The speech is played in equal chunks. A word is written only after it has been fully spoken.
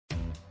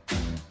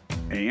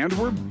And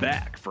we're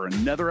back for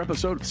another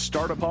episode of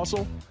Startup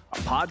Hustle, a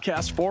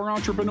podcast for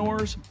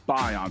entrepreneurs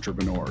by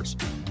entrepreneurs.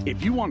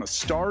 If you want to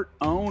start,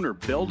 own, or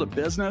build a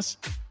business,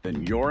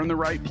 then you're in the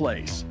right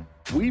place.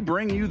 We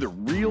bring you the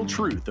real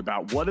truth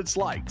about what it's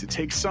like to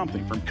take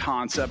something from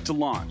concept to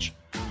launch.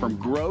 From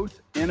growth,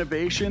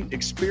 innovation,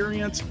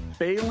 experience,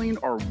 failing,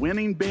 or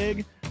winning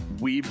big,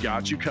 we've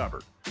got you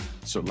covered.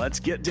 So let's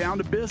get down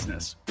to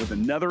business with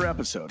another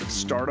episode of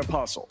Startup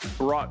Hustle,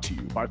 brought to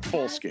you by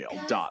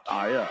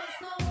Fullscale.io.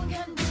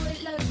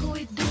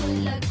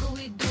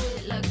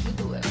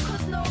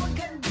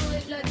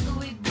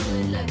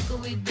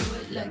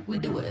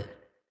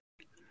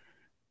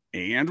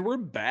 And we're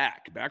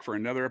back for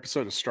another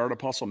episode of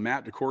Startup Hustle.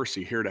 Matt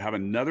DeCoursey here to have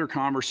another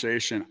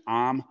conversation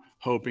I'm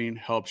hoping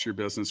helps your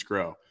business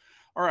grow.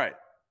 All right.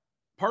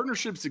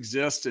 Partnerships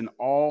exist in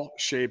all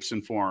shapes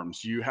and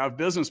forms. You have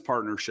business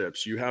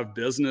partnerships. You have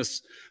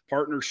business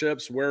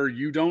partnerships where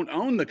you don't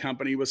own the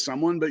company with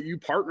someone, but you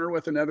partner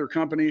with another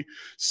company.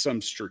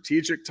 Some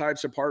strategic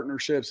types of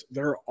partnerships,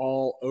 they're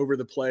all over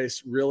the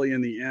place. Really,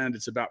 in the end,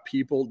 it's about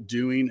people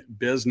doing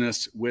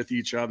business with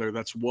each other.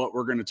 That's what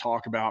we're going to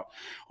talk about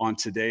on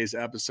today's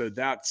episode.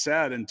 That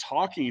said, and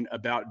talking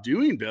about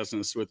doing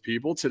business with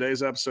people,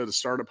 today's episode of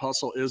Startup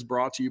Hustle is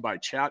brought to you by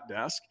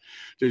ChatDesk.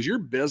 Does your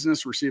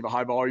business receive a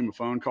high volume of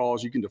phone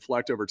calls? You can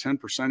deflect over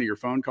 10% of your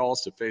phone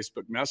calls to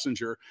Facebook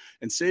Messenger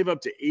and save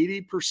up to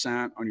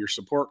 80% on your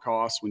support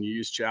costs when you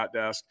use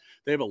ChatDesk.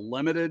 They have a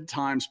limited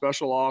time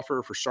special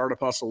offer for Startup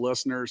Hustle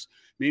listeners,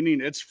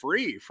 meaning it's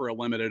free for a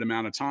limited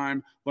amount of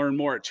time. Learn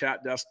more at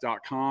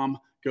chatdesk.com.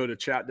 Go to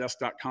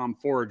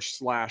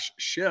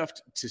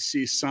chatdesk.com/shift to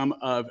see some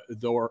of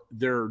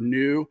their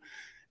new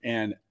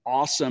and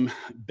awesome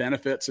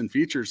benefits and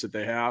features that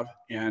they have.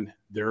 And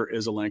there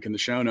is a link in the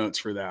show notes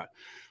for that.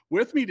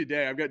 With me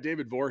today, I've got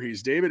David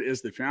Voorhees. David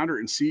is the founder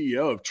and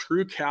CEO of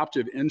True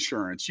Captive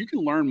Insurance. You can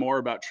learn more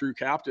about True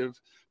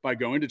Captive by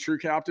going to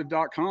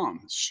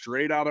truecaptive.com.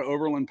 Straight out of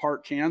Overland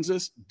Park,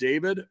 Kansas.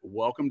 David,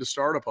 welcome to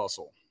Startup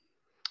Hustle.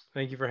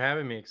 Thank you for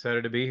having me.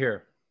 Excited to be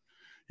here.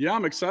 Yeah,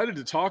 I'm excited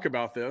to talk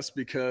about this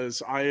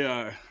because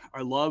I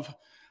love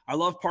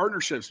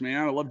partnerships,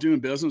 man. I love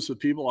doing business with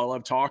people. I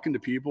love talking to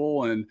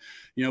people. And,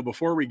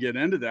 before we get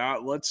into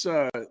that, let's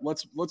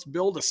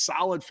build a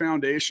solid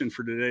foundation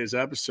for today's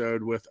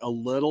episode with a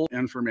little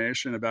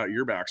information about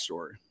your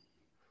backstory.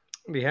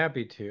 I'd be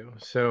happy to.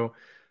 So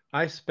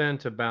I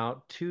spent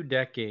about 2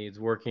 decades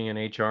working in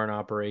HR and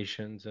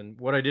operations. And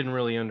what I didn't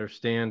really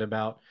understand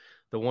about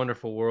the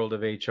wonderful world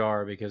of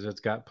HR, because it's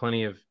got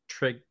plenty of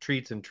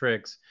treats and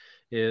tricks,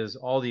 is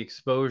all the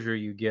exposure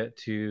you get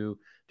to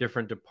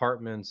different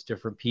departments,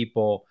 different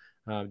people,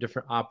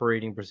 different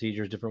operating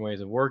procedures, different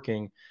ways of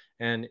working.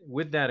 And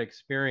with that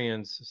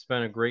experience,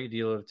 spent a great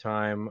deal of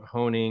time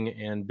honing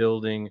and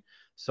building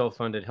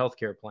self-funded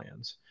healthcare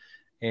plans,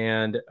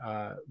 and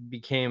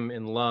became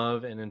in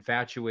love and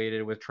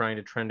infatuated with trying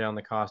to trend down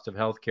the cost of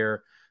healthcare.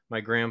 My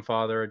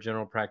grandfather, a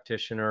general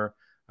practitioner,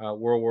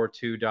 World War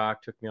II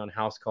doc, took me on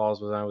house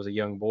calls when I was a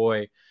young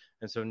boy.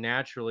 And so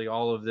naturally,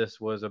 all of this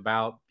was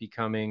about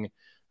becoming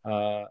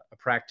a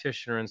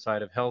practitioner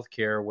inside of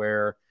healthcare,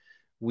 where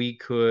we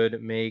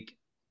could make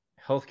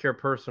healthcare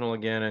personal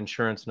again,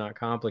 insurance not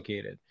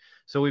complicated.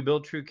 So we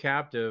built True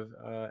Captive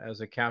as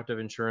a captive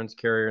insurance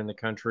carrier in the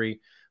country.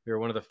 We are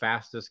one of the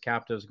fastest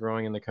captives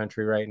growing in the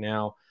country right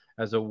now,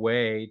 as a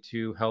way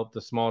to help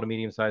the small to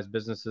medium-sized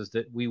businesses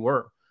that we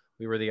were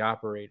the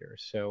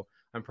operators. So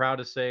I'm proud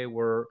to say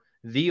we're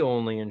the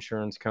only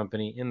insurance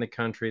company in the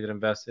country that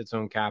invests its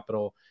own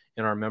capital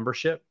in our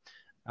membership.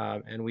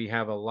 And we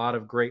have a lot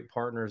of great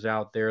partners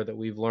out there that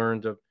we've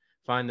learned to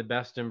find the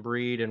best in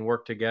breed and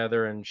work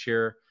together and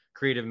share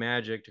creative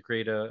magic to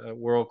create a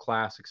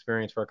world-class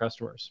experience for our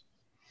customers.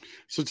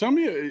 So tell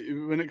me,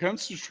 when it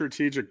comes to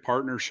strategic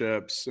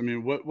partnerships, I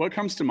mean, what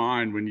comes to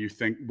mind when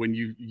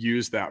you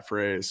use that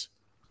phrase?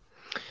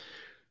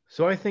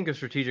 So I think of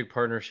strategic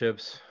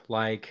partnerships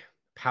like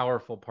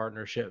powerful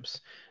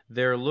partnerships.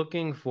 They're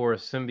looking for a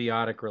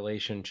symbiotic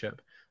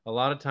relationship. A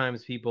lot of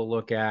times people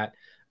look at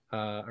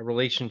a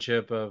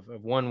relationship of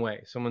one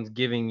way. Someone's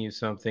giving you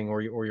something,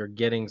 or you're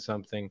getting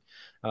something.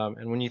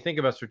 And when you think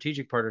about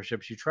strategic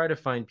partnerships, you try to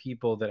find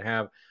people that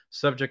have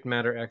subject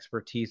matter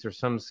expertise or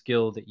some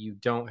skill that you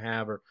don't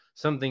have, or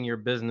something your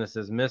business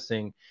is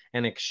missing.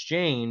 And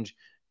exchange,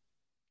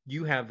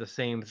 you have the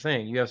same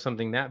thing. You have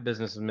something that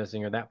business is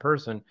missing, or that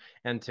person.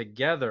 And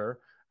together,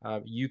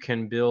 you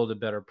can build a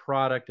better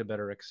product, a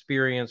better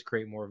experience,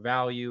 create more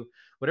value,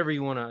 whatever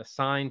you want to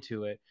assign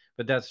to it.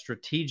 But that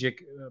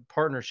strategic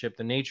partnership,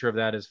 the nature of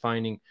that is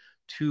finding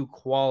 2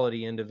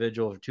 quality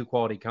individuals or 2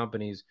 quality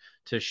companies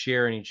to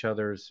share in each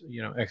other's,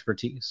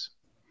 expertise.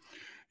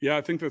 Yeah,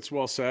 I think that's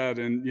well said.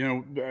 And,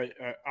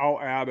 I'll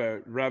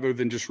add rather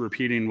than just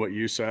repeating what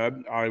you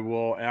said, I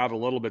will add a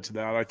little bit to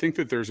that. I think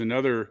that there's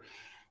another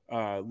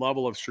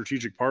level of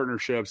strategic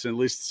partnerships, at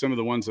least some of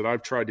the ones that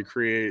I've tried to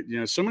create.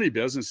 So many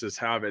businesses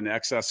have an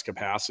excess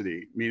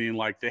capacity, meaning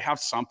like they have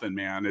something,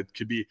 man. It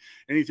could be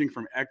anything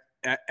from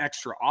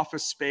extra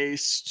office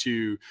space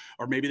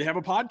or maybe they have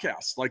a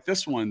podcast like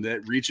this one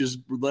that reaches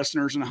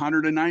listeners in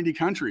 190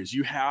 countries.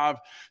 You have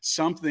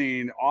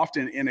something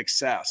often in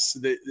excess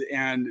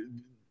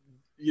and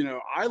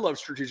I love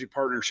strategic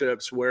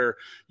partnerships where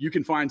you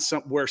can find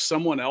where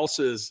someone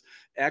else's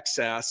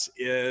excess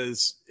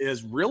is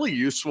really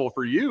useful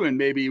for you, and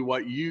maybe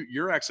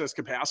your excess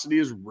capacity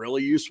is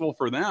really useful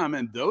for them.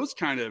 And those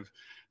kind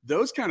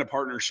of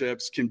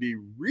partnerships can be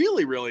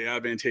really, really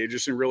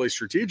advantageous and really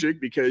strategic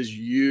because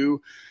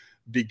you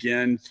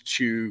begin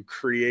to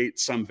create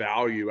some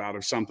value out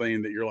of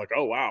something that you're like,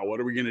 oh, wow, what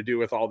are we going to do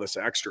with all this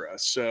extra?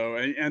 So,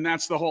 and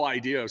that's the whole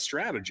idea of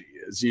strategy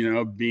is,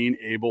 being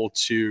able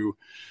to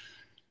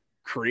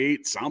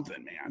create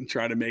something, man,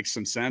 try to make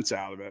some sense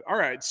out of it. All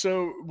right.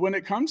 So when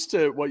it comes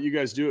to what you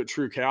guys do at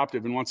True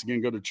Captive, and once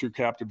again, go to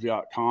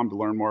truecaptive.com to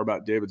learn more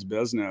about David's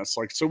business.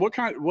 So what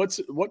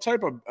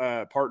type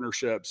of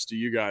partnerships do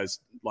you guys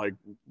like?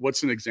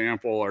 What's an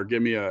example, or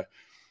give me a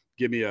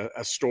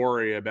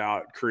story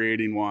about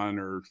creating one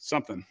or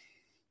something?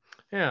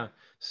 Yeah.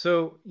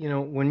 So,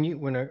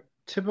 when a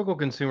typical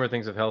consumer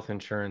thinks of health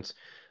insurance,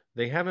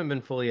 they haven't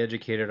been fully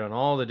educated on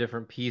all the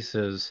different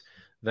pieces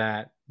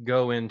that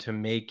go into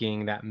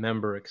making that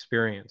member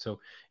experience. So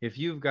if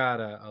you've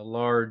got a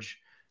large,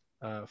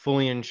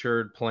 fully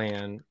insured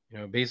plan,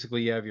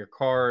 basically you have your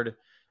card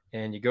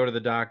and you go to the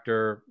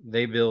doctor,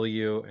 they bill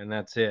you, and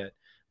that's it.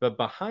 But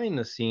behind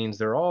the scenes,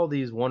 there are all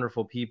these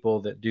wonderful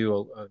people that do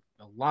a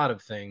lot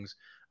of things,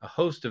 a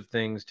host of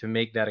things to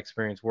make that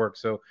experience work.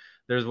 So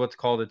there's what's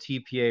called a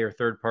TPA, or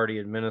third party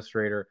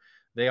administrator.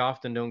 They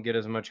often don't get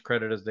as much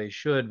credit as they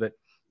should, but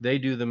they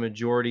do the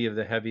majority of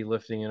the heavy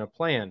lifting in a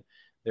plan.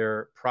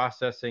 They're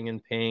processing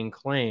and paying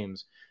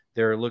claims.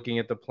 They're looking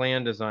at the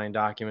plan design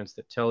documents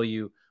that tell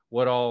you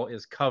what all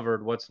is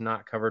covered, what's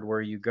not covered,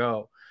 where you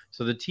go.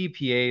 So the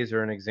TPAs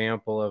are an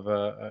example of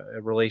a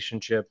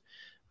relationship.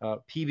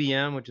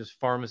 PBM, which is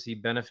pharmacy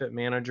benefit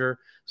manager.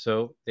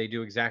 So they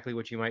do exactly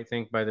what you might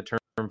think by the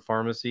term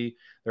pharmacy.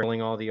 They're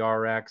handling all the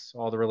RX,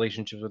 all the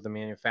relationships with the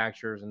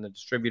manufacturers and the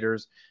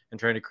distributors, and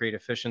trying to create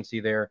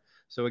efficiency there.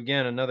 So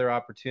again, another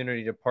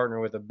opportunity to partner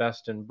with a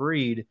best in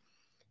breed.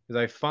 Because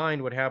I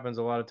find what happens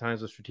a lot of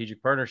times with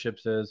strategic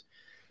partnerships is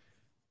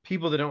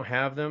people that don't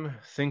have them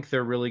think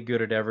they're really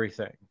good at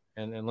everything.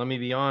 And let me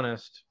be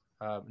honest,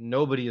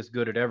 nobody is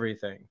good at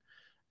everything.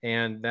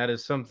 And that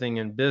is something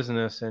in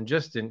business and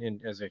just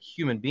in as a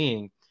human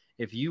being.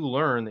 If you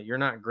learn that you're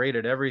not great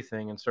at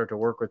everything and start to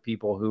work with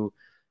people who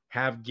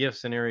have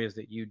gifts in areas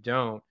that you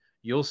don't,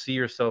 you'll see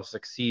yourself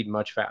succeed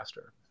much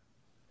faster.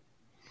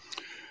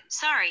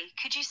 Sorry,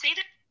 could you say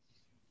that?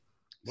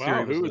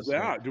 Wow, who is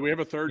that? Do we have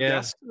a third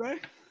guest today?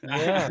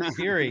 Yeah,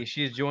 Siri.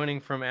 She's joining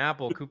from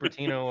Apple,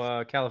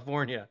 Cupertino,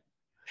 California.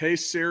 Hey,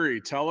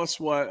 Siri, tell us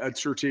what a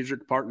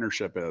strategic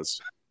partnership is.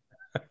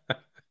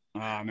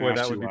 Boy,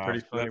 that would be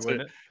pretty funny,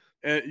 wouldn't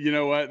it? You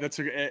know what?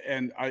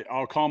 And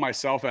I'll call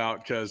myself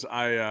out because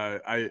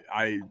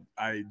I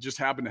just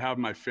happened to have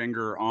my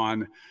finger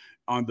on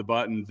the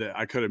button that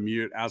I could have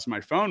mute as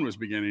my phone was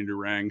beginning to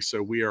ring.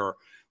 So we are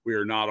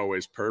not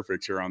always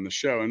perfect here on the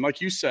show. And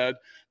like you said,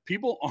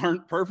 people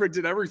aren't perfect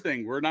at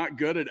everything. We're not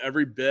good at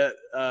every bit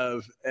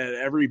of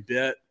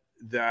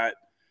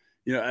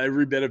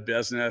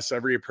business,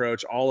 every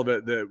approach, all of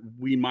it that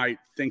we might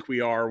think we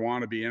are or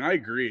want to be. And I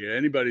agree.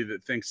 Anybody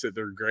that thinks that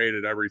they're great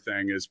at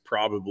everything is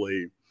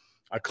probably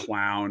a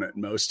clown at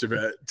most of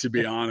it, to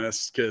be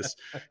honest, because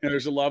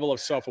there's a level of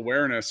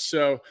self-awareness.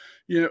 So,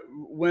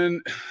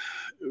 when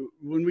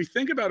we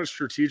think about a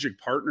strategic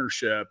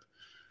partnership,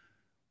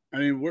 I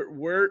mean,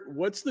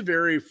 what's the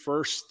very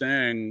first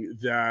thing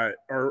that,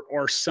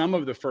 or some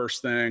of the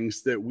first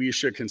things that we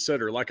should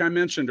consider? Like I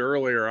mentioned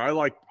earlier, I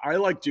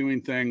like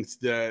doing things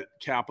that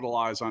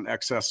capitalize on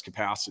excess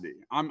capacity.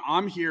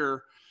 I'm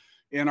here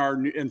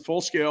in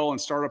Full Scale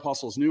and Startup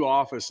Hustle's new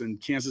office in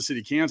Kansas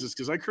City, Kansas,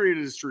 because I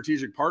created a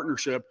strategic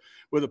partnership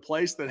with a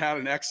place that had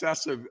an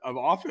excess of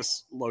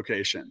office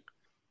location,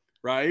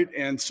 right?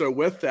 And so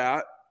with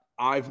that,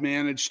 I've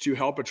managed to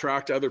help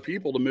attract other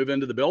people to move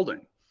into the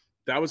building.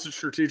 That was a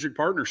strategic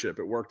partnership.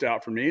 It worked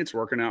out for me. It's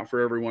working out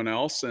for everyone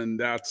else. And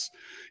that's,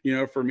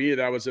 for me,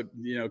 that was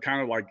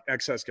kind of like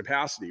excess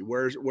capacity.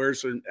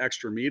 Where's an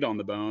extra meat on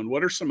the bone?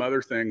 What are some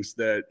other things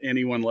that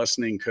anyone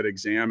listening could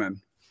examine?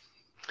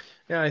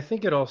 Yeah, I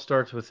think it all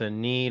starts with a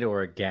need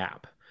or a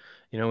gap.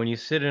 When you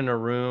sit in a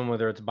room,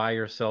 whether it's by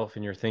yourself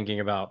and you're thinking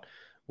about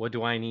what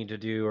do I need to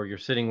do, or you're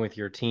sitting with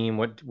your team,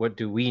 what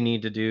do we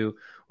need to do,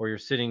 or you're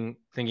sitting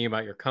thinking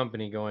about your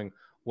company going,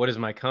 what is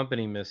my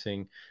company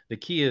missing? The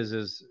key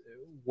is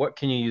what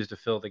can you use to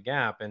fill the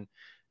gap? And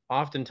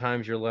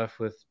oftentimes you're left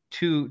with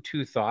two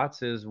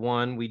thoughts. Is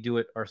one, we do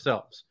it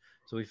ourselves.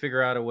 So we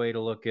figure out a way to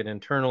look at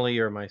internally,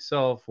 or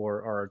myself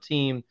or our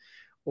team,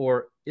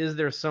 or is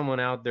there someone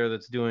out there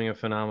that's doing a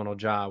phenomenal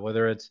job?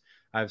 Whether it's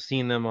I've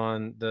seen them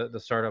on the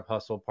Startup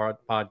Hustle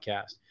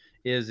podcast.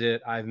 Is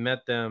it I've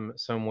met them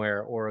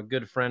somewhere, or a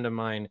good friend of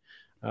mine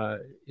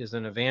is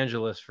an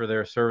evangelist for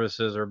their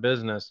services or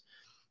business.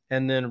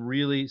 and then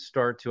really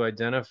start to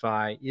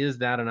identify, is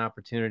that an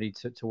opportunity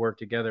to work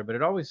together? But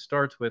it always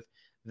starts with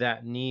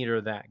that need or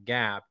that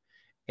gap,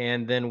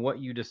 and then what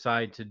you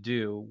decide to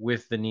do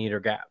with the need or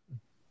gap.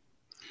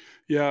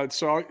 Yeah,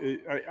 so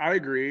I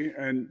agree.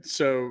 And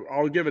so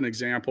I'll give an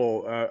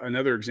example,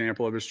 another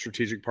example of a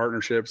strategic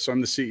partnership. So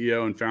I'm the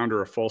CEO and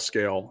founder of Full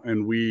Scale,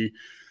 and we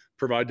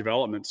provide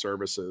development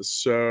services.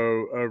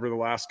 So over the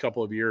last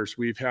couple of years,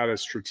 we've had a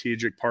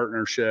strategic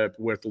partnership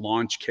with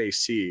Launch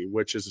KC,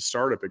 which is a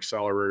startup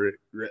accelerator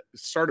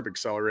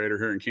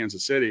here in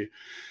Kansas City.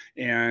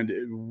 And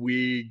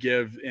we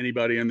give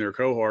anybody in their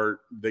cohort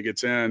that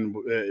gets in,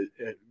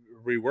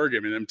 we were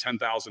giving them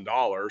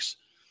 $10,000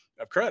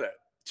 of credit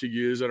to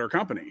use at our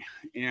company.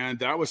 And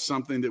that was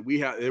something that we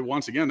had.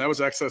 Once again, that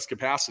was excess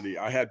capacity.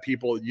 I had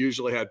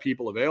usually had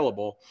people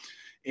available,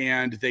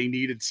 and they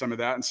needed some of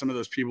that. And some of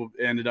those people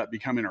ended up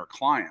becoming our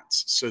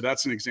clients. So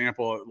that's an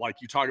example, like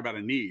you talk about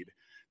a need.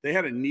 They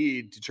had a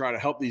need to try to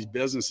help these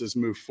businesses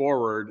move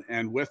forward.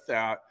 And with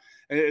that,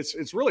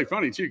 it's really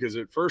funny too, because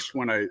at first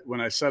when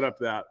I set up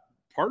that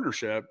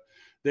partnership,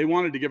 they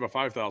wanted to give a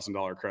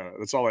 $5,000 credit.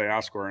 That's all they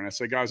asked for. And I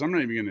said, guys, I'm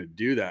not even going to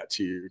do that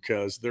to you,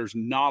 because there's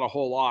not a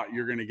whole lot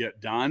you're going to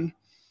get done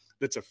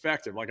that's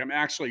effective. Like,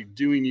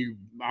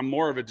 I'm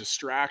more of a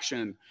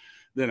distraction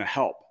than a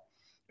help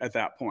at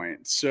that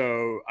point.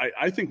 So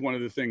I think one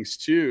of the things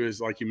too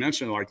is, like you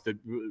mentioned, like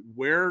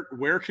where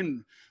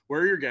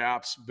are your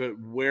gaps, but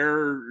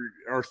where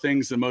are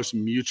things the most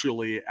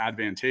mutually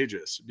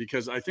advantageous?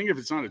 Because I think if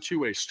it's not a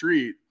two-way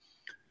street,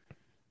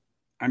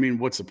 I mean,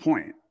 what's the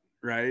point?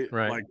 Right.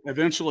 Like,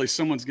 eventually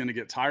someone's going to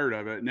get tired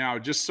of it. Now,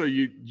 just so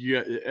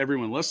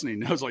everyone listening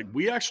knows, like,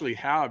 we actually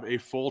have a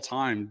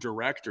full-time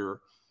director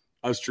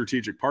of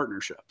strategic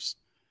partnerships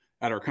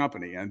at our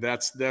company. And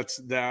that's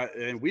that.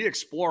 And we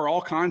explore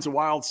all kinds of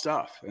wild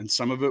stuff, and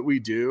some of it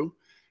we do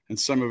and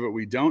some of it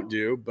we don't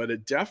do, but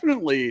it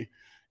definitely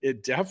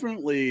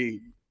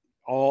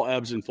all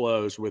ebbs and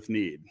flows with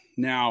need.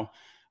 Now,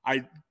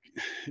 I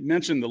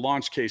mentioned the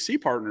Launch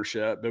KC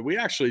partnership, but we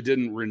actually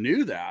didn't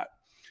renew that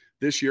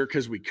this year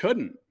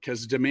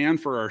because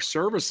demand for our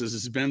services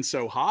has been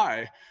so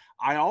high.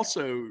 I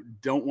also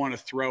don't want to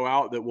throw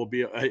out that we'll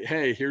be,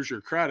 hey, here's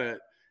your credit,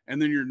 and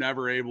then you're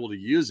never able to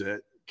use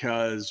it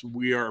because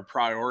we are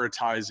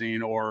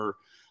prioritizing or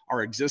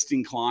our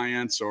existing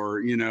clients,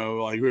 or,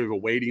 like, we have a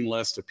waiting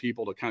list of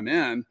people to come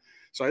in.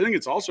 So I think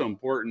it's also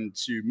important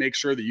to make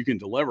sure that you can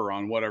deliver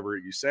on whatever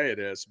you say it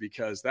is,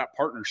 because that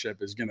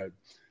partnership is going to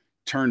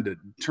turn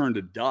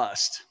to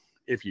dust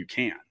if you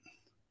can't.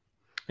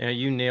 Yeah,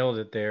 you nailed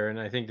it there. And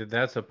I think that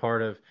that's a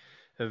part of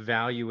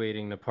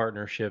evaluating the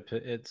partnership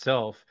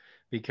itself,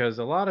 because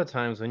a lot of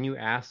times when you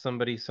ask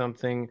somebody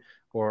something,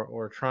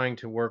 or trying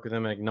to work with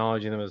them and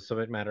acknowledging them as a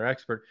subject matter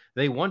expert,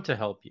 they want to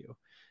help you.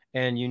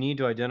 And you need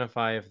to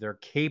identify if they're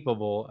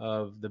capable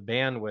of the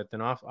bandwidth.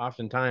 And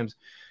oftentimes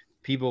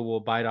people will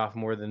bite off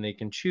more than they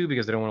can chew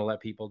because they don't want to let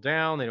people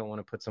down. They don't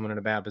want to put someone in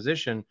a bad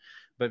position.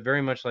 But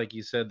very much like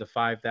you said, the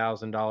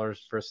 $5,000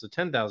 versus the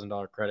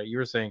 $10,000 credit, you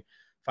were saying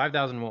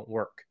 5,000 won't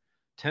work.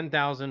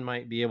 10,000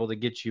 might be able to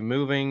get you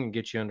moving and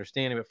get you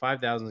understanding, but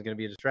 5,000 is going to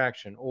be a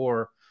distraction.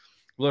 Or,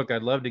 look,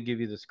 I'd love to give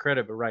you this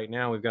credit, but right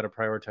now we've got to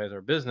prioritize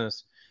our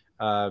business.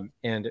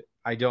 And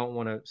I don't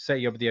want to set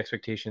you up with the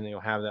expectation that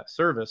you'll have that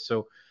service.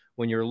 So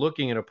when you're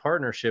looking at a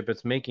partnership,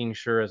 it's making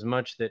sure as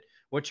much that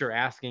what you're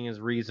asking is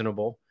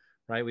reasonable,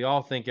 right? We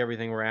all think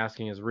everything we're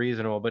asking is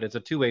reasonable, but it's a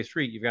two-way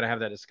street. You've got to have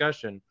that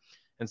discussion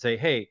and say,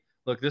 hey,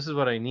 look, this is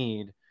what I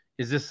need.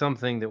 Is this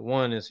something that,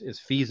 one, is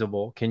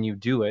feasible? Can you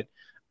do it?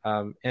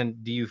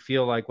 And do you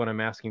feel like what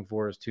I'm asking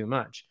for is too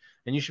much?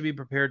 And you should be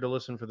prepared to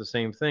listen for the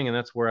same thing. And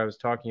that's where I was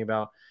talking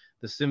about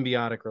the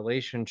symbiotic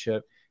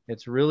relationship.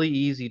 It's really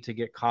easy to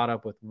get caught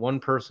up with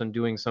one person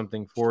doing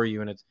something for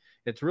you, and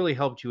it's really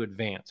helped you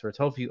advance, or it's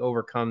helped you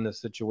overcome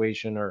this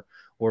situation, or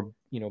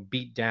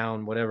beat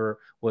down whatever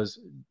was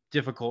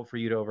difficult for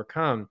you to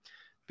overcome.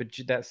 But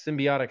that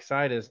symbiotic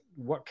side is,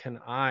 what can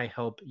I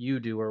help you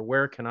do, or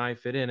where can I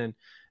fit in? And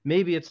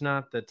maybe it's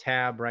not the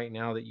tab right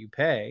now that you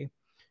pay,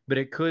 but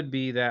it could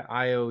be that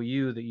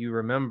IOU that you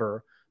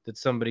remember that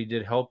somebody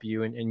did help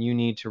you, and you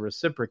need to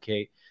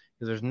reciprocate,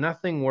 because there's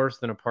nothing worse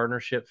than a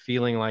partnership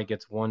feeling like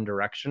it's one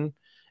direction.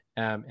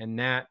 And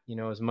that,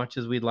 as much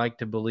as we'd like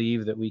to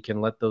believe that we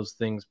can let those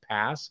things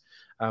pass,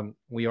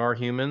 we are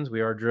humans,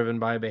 we are driven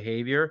by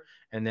behavior,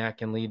 and that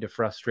can lead to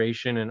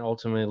frustration and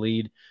ultimately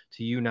lead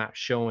to you not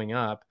showing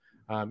up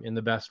in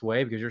the best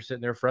way, because you're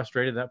sitting there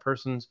frustrated that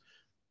person's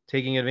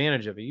taking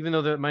advantage of it, even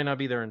though that might not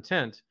be their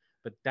intent,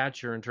 but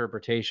that's your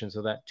interpretation.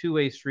 So that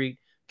two-way street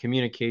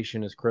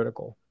communication is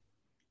critical.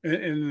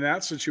 In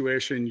that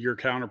situation, you're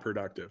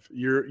counterproductive.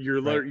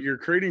 You're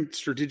creating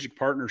strategic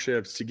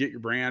partnerships to get your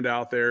brand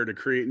out there, to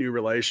create new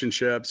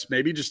relationships,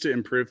 maybe just to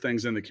improve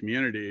things in the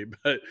community.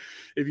 But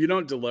if you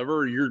don't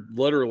deliver, you're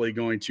literally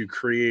going to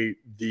create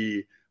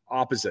the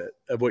opposite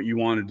of what you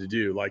wanted to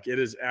do. Like,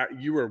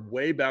 you are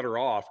way better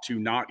off to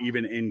not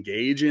even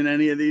engage in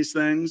any of these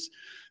things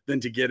than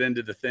to get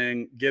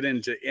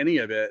into any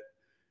of it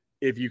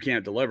if you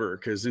can't deliver,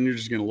 because then you're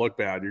just going to look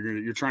bad.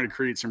 You're trying to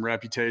create some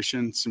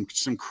reputation, some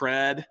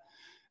cred,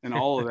 and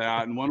all of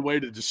that. And one way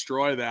to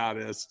destroy that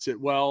is to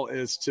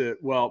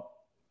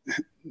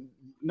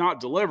not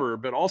deliver,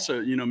 but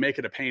also, make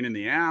it a pain in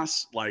the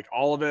ass, like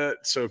all of it.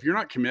 So if you're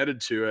not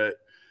committed to it,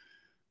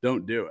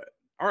 don't do it.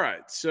 All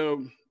right.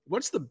 So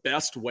what's the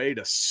best way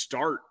to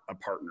start a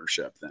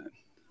partnership then?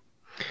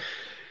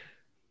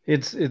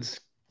 It's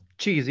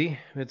cheesy,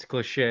 it's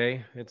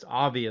cliche, it's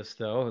obvious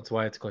though. That's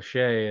why it's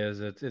cliche, is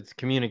it's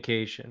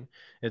communication.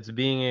 It's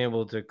being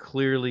able to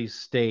clearly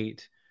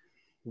state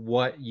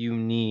what you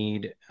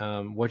need,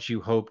 what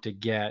you hope to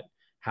get,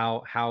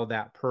 how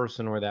that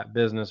person or that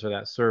business or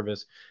that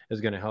service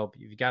is going to help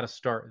you. You've got to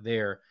start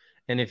there.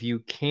 And if you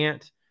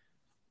can't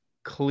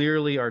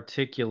clearly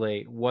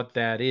articulate what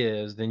that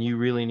is, then you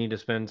really need to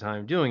spend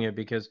time doing it,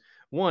 because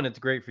one, it's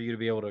great for you to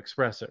be able to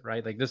express it,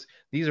 right? Like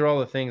these are all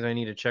the things I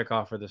need to check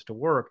off for this to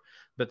work.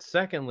 But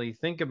secondly,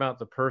 think about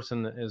the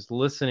person that is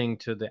listening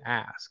to the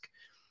ask.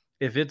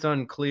 If it's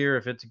unclear,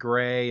 if it's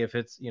gray, if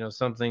it's,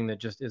 something that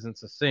just isn't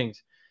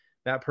succinct,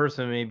 that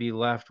person may be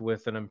left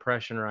with an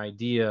impression or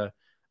idea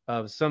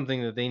of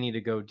something that they need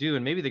to go do,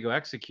 and maybe they go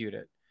execute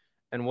it.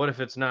 And what if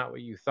it's not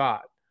what you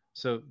thought?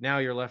 So now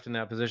you're left in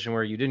that position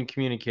where you didn't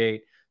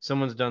communicate,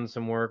 someone's done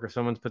some work or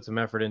someone's put some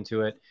effort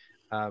into it,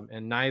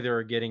 and neither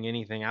are getting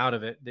anything out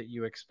of it that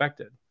you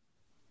expected.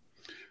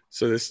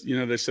 So this,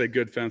 they say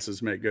good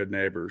fences make good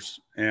neighbors.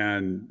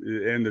 And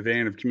in the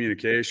vein of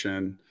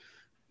communication,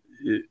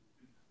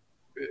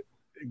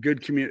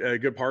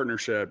 good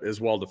partnership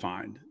is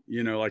well-defined,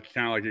 like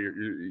kind of like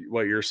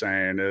what you're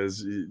saying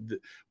is,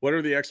 what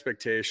are the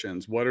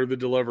expectations? What are the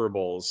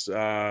deliverables?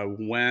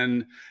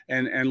 When,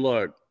 and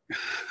look,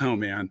 oh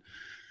man.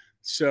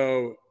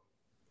 So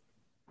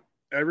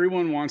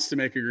everyone wants to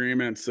make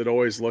agreements that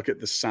always look at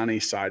the sunny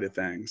side of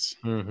things.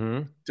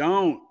 Mm-hmm.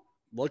 Don't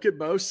look at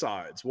both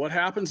sides. What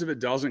happens if it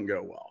doesn't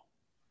go well?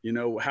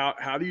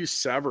 How do you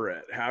sever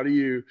it? How do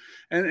you,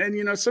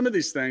 and some of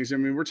these things, I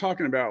mean, we're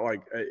talking about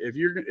like, if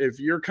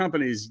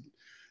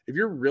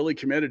you're really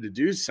committed to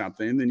do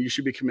something, then you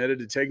should be committed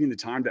to taking the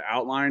time to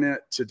outline it,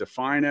 to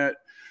define it,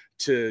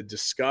 to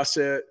discuss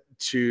it,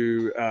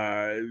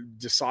 to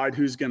decide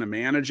who's going to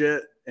manage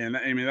it. And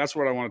I mean, that's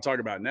what I want to talk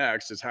about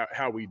next, is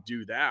how we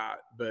do that.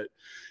 But,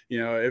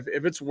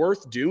 if it's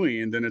worth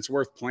doing, then it's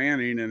worth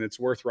planning and it's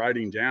worth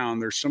writing down.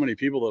 There's so many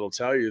people that'll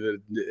tell you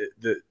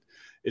that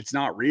it's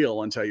not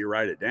real until you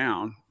write it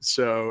down.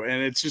 So,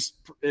 and it's just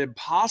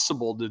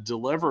impossible to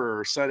deliver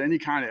or set any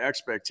kind of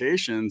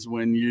expectations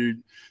when you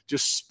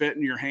just spit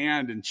in your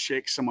hand and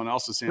shake someone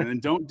else's hand.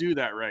 And don't do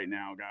that right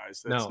now,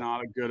 guys. That's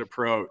not a good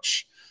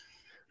approach.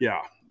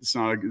 Yeah, it's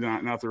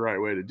not the right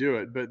way to do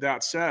it. But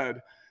that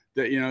said,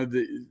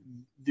 that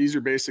these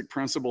are basic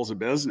principles of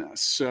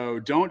business. So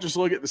don't just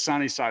look at the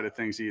sunny side of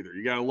things either.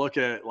 You got to look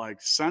at like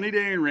sunny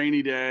day and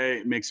rainy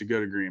day makes a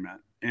good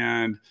agreement.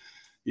 And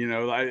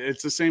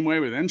it's the same way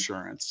with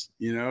insurance.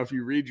 If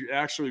you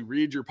actually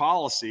read your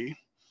policy,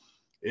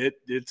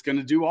 it's going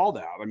to do all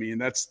that. I mean,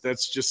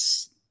 that's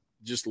just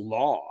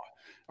law.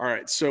 All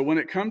right. So when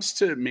it comes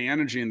to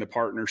managing the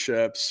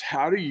partnerships,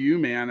 how do you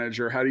manage,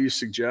 or how do you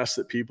suggest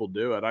that people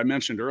do it? I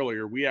mentioned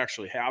earlier, we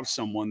actually have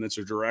someone that's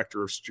a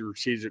director of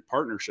strategic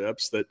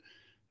partnerships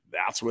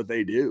that's what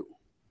they do.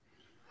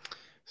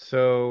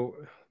 So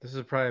this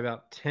is probably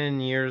about 10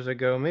 years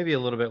ago, maybe a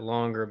little bit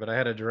longer, but I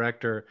had a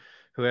director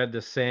who had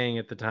this saying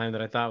at the time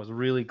that I thought was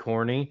really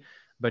corny,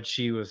 but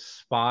she was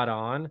spot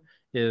on,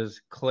 is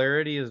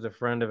clarity is the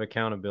friend of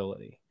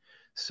accountability.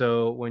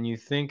 So when you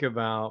think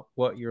about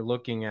what you're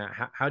looking at,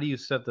 how do you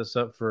set this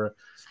up for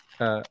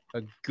a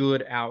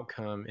good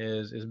outcome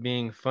is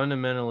being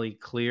fundamentally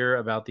clear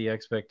about the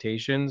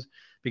expectations,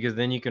 because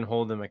then you can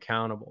hold them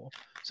accountable.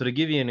 So to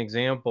give you an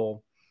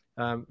example,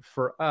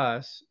 for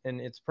us,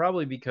 and it's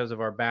probably because of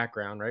our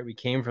background, right? We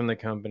came from the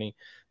company,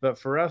 but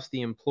for us,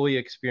 the employee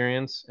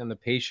experience and the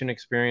patient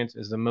experience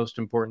is the most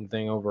important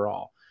thing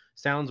overall.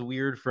 Sounds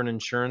weird for an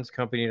insurance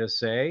company to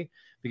say,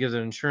 because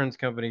an insurance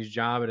company's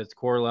job at its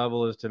core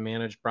level is to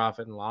manage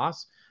profit and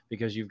loss,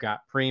 because you've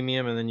got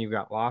premium and then you've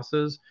got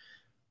losses.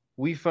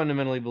 We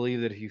fundamentally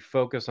believe that if you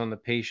focus on the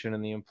patient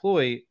and the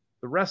employee,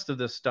 the rest of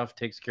this stuff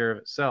takes care of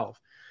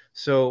itself.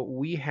 So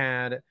we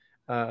had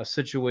a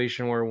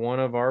situation where one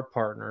of our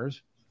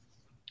partners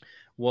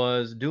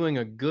was doing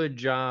a good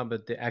job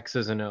at the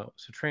X's and O's.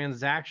 So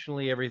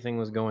transactionally, everything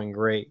was going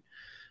great.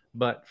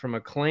 But from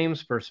a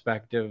claims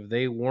perspective,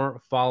 they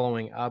weren't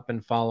following up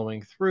and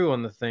following through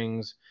on the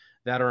things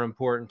that are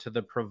important to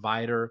the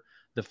provider,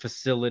 the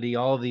facility,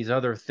 all of these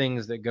other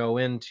things that go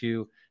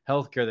into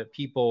healthcare that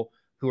people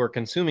who are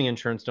consuming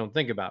insurance don't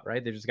think about,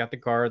 right? They just got the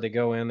card, they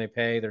go in, they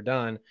pay, they're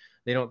done.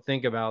 They don't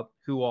think about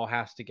who all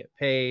has to get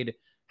paid,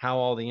 how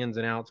all the ins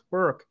and outs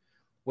work.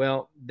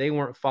 Well, they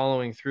weren't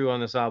following through on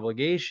this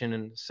obligation.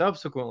 And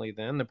subsequently,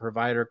 then the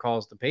provider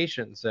calls the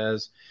patient and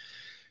says,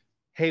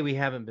 hey, we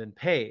haven't been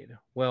paid.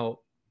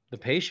 Well, the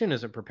patient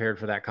isn't prepared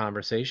for that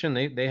conversation.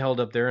 They held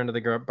up their end of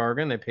the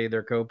bargain. They paid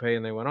their copay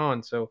and they went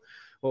on. So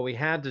what we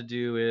had to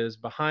do is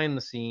behind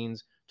the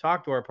scenes,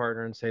 talk to our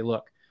partner and say,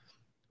 look,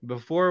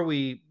 before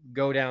we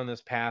go down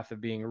this path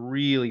of being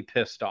really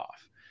pissed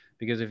off,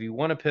 because if you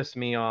want to piss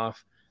me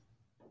off,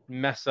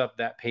 mess up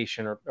that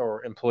patient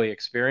or employee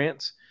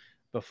experience,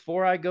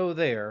 before I go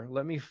there,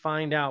 let me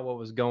find out what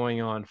was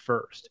going on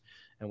first.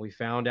 And we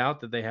found out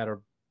that they had a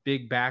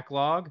big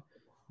backlog.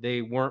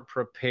 They weren't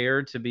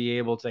prepared to be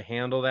able to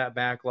handle that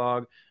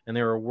backlog, and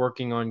they were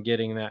working on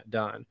getting that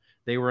done.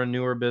 They were a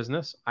newer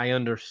business. I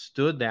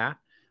understood that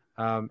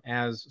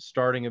as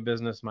starting a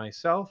business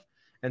myself.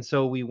 And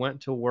so we went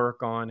to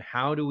work on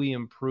how do we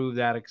improve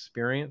that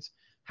experience?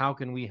 How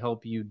can we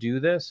help you do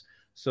this?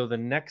 So the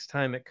next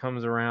time it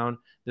comes around,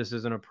 this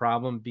isn't a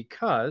problem,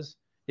 because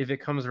if it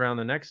comes around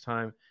the next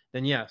time,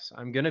 then yes,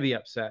 I'm going to be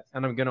upset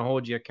and I'm going to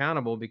hold you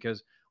accountable,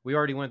 because we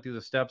already went through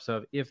the steps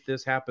of, if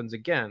this happens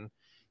again,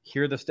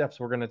 here are the steps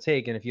we're going to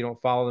take. And if you don't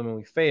follow them and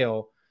we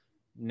fail,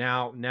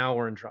 now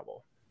we're in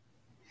trouble.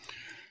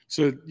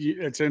 So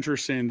it's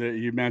interesting that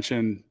you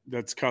mentioned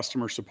that's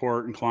customer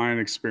support and client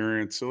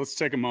experience. So let's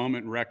take a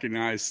moment and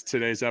recognize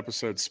today's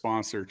episode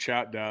sponsor,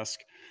 ChatDesk.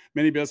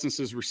 Many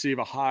businesses receive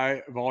a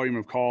high volume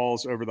of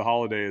calls over the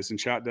holidays, and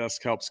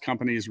ChatDesk helps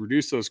companies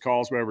reduce those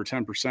calls by over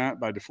 10%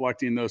 by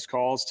deflecting those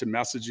calls to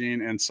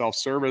messaging and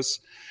self-service.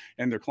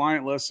 And their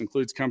client list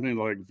includes companies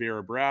like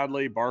Vera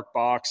Bradley,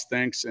 BarkBox,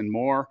 Thanks, and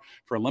more.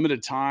 For a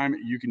limited time,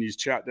 you can use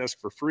ChatDesk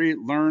for free.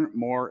 Learn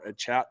more at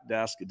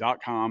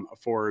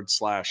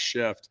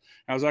chatdesk.com/shift.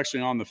 I was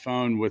actually on the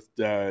phone with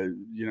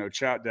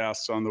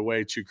ChatDesk on the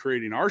way to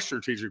creating our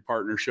strategic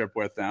partnership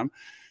with them.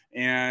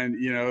 And,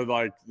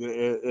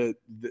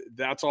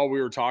 that's all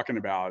we were talking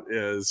about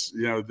is,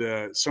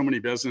 so many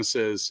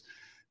businesses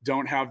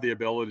don't have the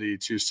ability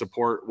to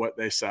support what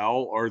they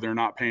sell, or they're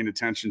not paying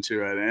attention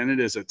to it. And it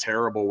is a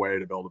terrible way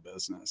to build a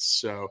business.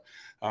 So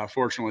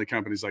fortunately,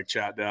 companies like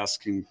ChatDesk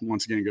can,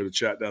 once again, go to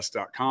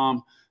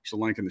chatdesk.com. There's a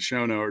link in the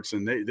show notes,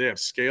 and they have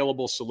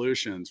scalable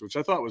solutions, which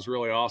I thought was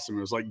really awesome.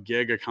 It was like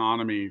gig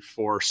economy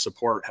for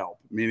support help,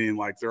 meaning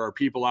like there are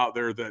people out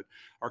there that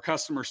are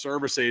customer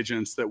service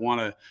agents that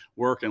want to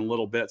work in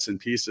little bits and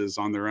pieces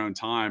on their own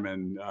time.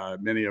 And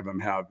many of them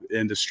have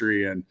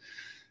industry and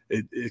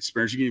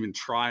experience. You can even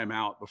try them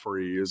out before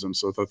you use them.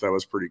 So I thought that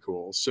was pretty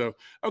cool. So,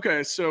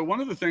 okay. So one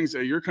of the things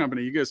at your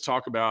company, you guys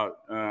talk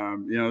about,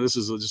 this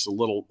is just a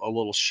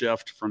little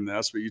shift from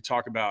this, but you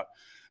talk about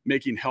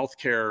making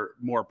healthcare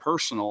more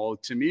personal.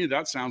 To me,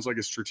 that sounds like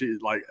a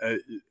strategic, like a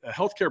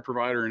healthcare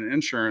provider and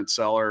insurance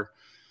seller.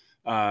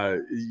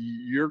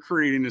 You're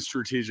creating a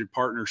strategic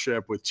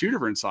partnership with two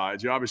different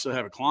sides. You obviously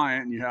have a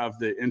client and you have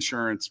the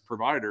insurance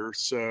provider.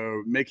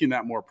 So making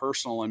that more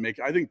personal and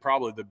I think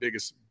probably the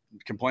biggest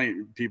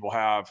complaint people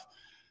have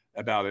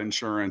about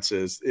insurance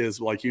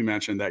is like you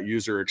mentioned, that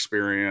user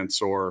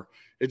experience, or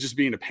it just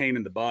being a pain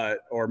in the butt,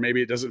 or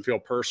maybe it doesn't feel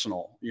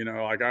personal.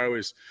 Like I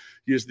always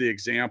use the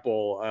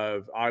example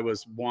of I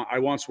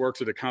once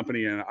worked at a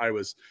company, and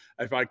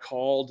if I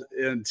called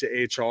into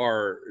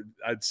HR,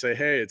 I'd say,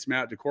 "Hey, it's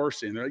Matt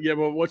DeCoursey," and they're like, "Yeah,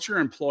 well, what's your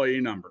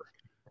employee number?"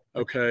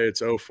 "Okay,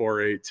 it's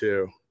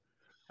 0482.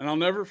 And I'll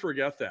never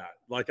forget that.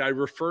 Like I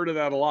refer to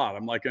that a lot.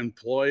 I'm like,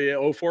 employee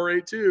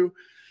 0482.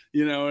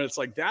 And it's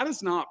like, that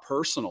is not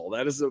personal.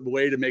 That is a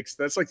way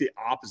that's like the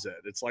opposite.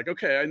 It's like,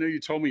 okay, I know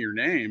you told me your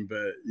name,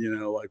 but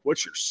like,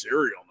 what's your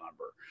serial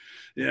number?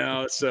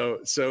 So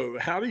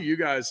how do you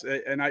guys,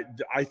 and I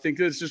think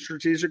it's a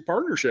strategic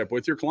partnership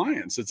with your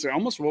clients. It's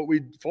almost what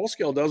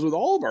Fullscale does with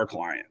all of our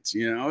clients.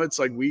 It's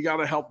like, we got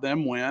to help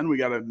them win. We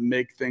got to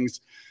make things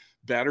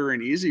better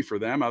and easy for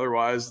them.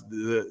 Otherwise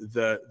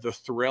the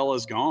thrill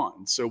is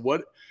gone. So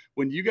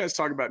when you guys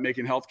talk about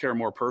making healthcare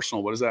more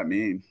personal, what does that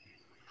mean?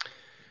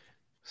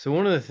 So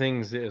one of the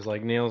things that is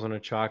like nails on a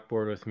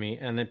chalkboard with me,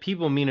 and that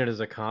people mean it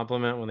as a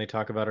compliment when they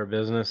talk about our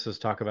business, is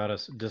talk about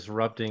us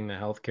disrupting the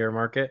healthcare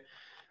market.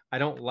 I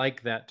don't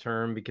like that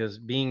term, because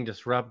being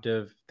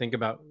disruptive, think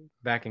about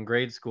back in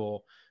grade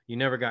school, you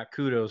never got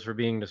kudos for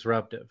being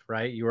disruptive,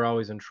 right? You were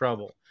always in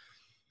trouble.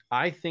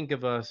 I think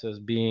of us as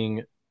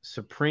being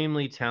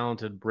supremely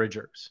talented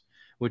bridgers,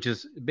 which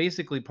is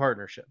basically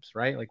partnerships,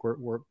 right? Like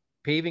we're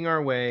paving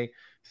our way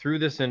through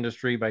this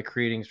industry by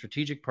creating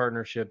strategic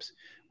partnerships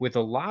with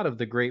a lot of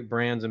the great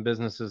brands and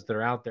businesses that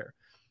are out there.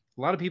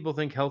 A lot of people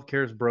think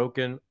healthcare is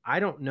broken.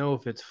 I don't know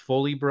if it's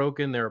fully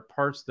broken. There are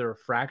parts that are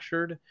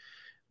fractured,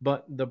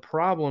 but the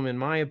problem, in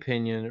my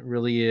opinion,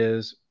 really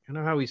is,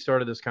 how we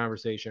started this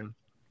conversation,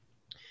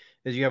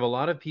 is you have a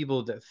lot of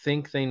people that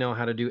think they know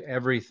how to do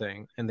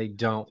everything and they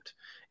don't.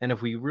 And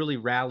if we really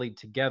rallied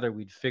together,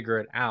 we'd figure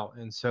it out.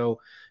 And so,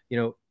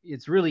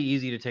 it's really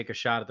easy to take a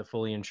shot at the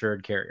fully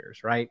insured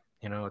carriers, right?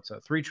 It's a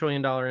 $3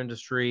 trillion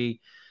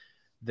industry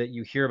that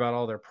you hear about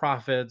all their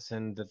profits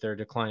and that they're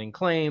declining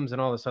claims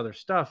and all this other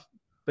stuff.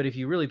 But if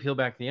you really peel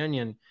back the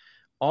onion,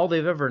 all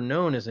they've ever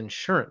known is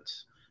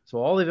insurance. So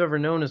all they've ever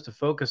known is to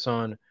focus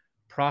on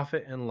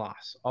profit and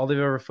loss. All they've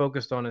ever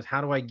focused on is,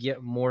 how do I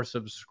get more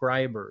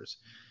subscribers?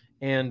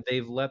 And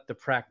they've let the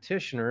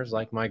practitioners,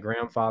 like my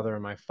grandfather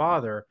and my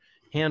father,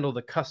 handle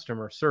the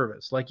customer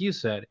service. Like you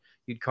said,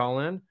 you'd call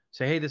in,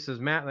 say, "Hey, this is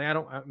Matt.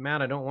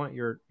 Matt, I don't want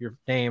your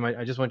name.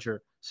 I just want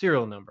your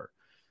serial number."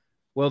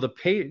 Well,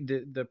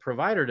 the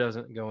provider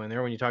doesn't go in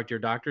there when you talk to your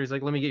doctor. He's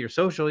like, let me get your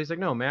social. He's like,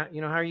 no, Matt,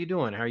 how are you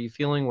doing? How are you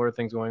feeling? What are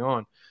things going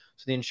on?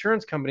 So the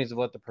insurance companies have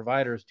let the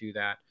providers do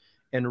that.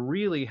 And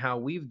really how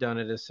we've done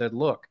it is said,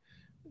 look,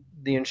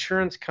 the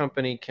insurance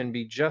company can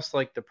be just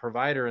like the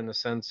provider in the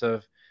sense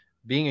of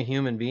being a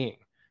human being.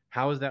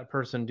 How is that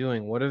person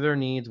doing? What are their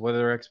needs? What are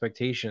their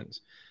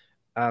expectations?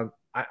 I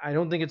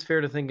don't think it's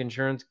fair to think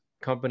insurance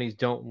companies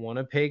don't want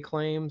to pay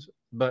claims,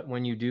 but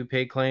when you do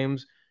pay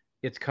claims,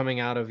 it's coming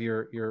out of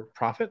your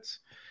profits.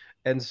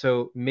 And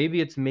so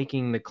maybe it's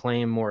making the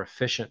claim more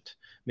efficient.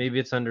 Maybe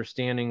it's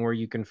understanding where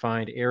you can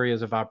find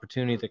areas of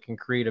opportunity that can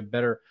create a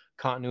better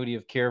continuity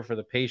of care for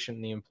the patient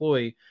and the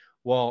employee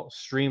while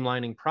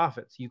streamlining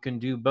profits. You can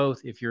do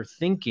both if you're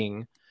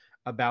thinking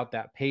about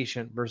that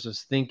patient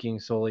versus thinking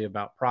solely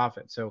about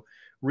profit. So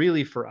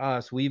really for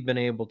us, we've been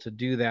able to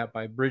do that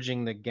by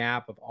bridging the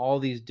gap of all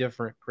these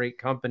different great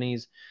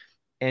companies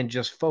and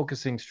just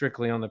focusing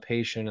strictly on the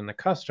patient and the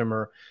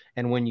customer.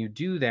 And when you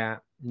do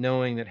that,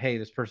 knowing that, hey,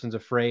 this person's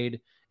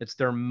afraid, it's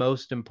their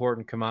most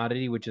important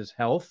commodity, which is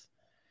health.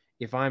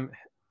 If I'm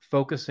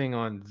focusing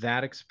on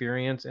that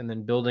experience and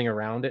then building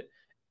around it,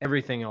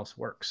 everything else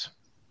works.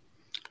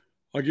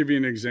 I'll give you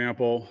an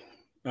example.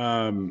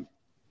 When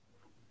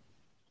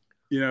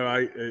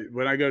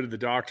I go to the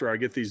doctor, I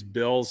get these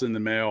bills in the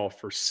mail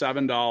for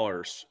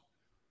 $7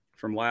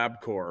 from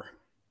LabCorp.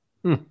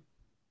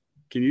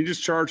 Can you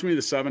just charge me the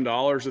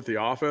 $7 at the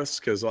office?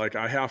 Because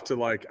I have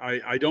to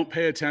I don't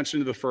pay attention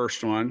to the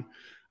first one.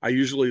 I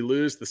usually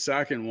lose the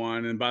second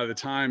one. And by the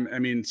time,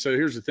 so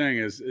here's the thing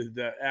is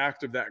the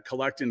act of that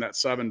collecting that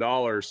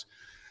 $7,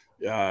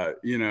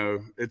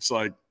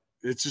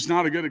 it's just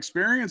not a good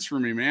experience for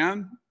me,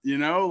 man.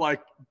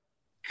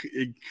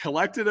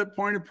 Collected at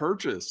point of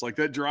purchase.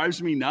 That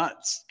drives me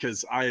nuts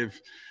because I've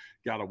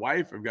got a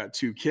wife, I've got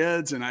 2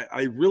 kids, and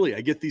I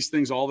get these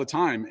things all the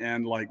time.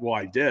 And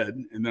I did.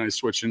 And then I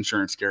switched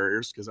insurance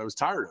carriers because I was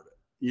tired of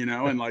it,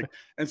 and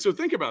and so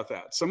think about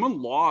that.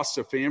 Someone lost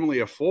a family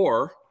of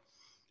 4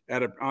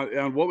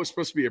 on what was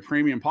supposed to be a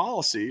premium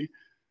policy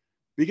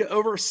because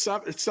over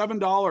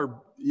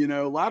 $7,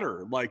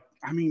 letter.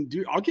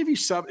 Dude, I'll give you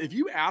 $7. If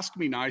you ask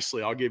me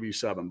nicely, I'll give you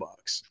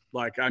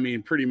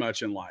 $7. Pretty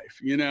much in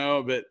life,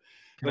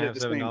 but at the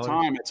same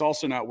time, it's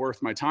also not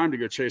worth my time to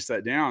go chase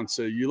that down.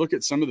 So you look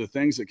at some of the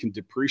things that can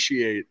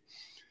depreciate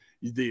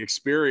the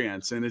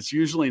experience, and it's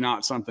usually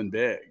not something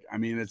big.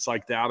 It's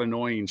that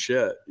annoying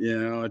shit.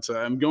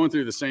 I'm going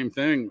through the same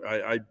thing.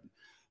 I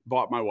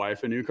bought my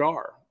wife a new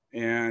car,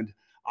 and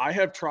I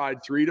have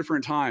tried 3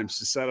 different times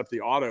to set up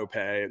the auto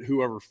pay at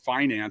whoever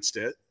financed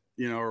it,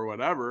 or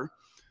whatever.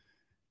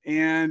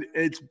 And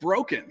it's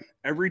broken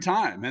every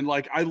time. And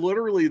I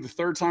literally, the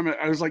third time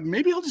I was like,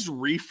 maybe I'll just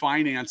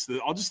refinance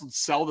I'll just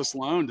sell this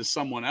loan to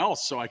someone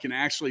else so I can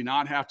actually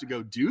not have to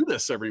go do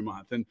this every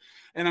month. And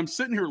I'm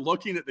sitting here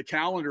looking at the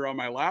calendar on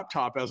my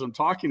laptop as I'm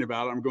talking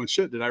about it. I'm going,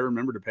 shit, did I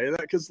remember to pay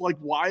that? Because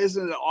why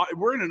isn't it?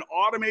 We're in an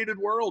automated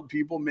world.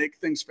 People make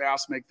things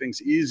fast, make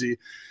things easy.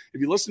 If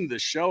you listen to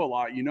this show a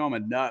lot, I'm a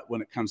nut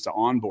when it comes to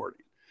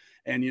onboarding.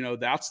 And,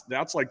 that's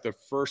the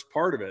first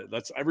part of it.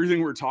 That's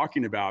everything we're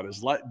talking about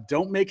is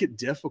don't make it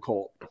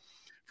difficult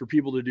for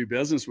people to do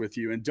business with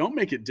you, and don't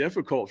make it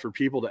difficult for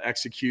people to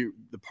execute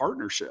the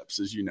partnerships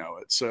as you know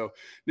it. So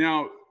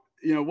now,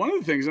 one of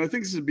the things, and I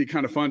think this would be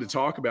kind of fun to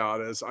talk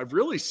about, is I've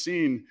really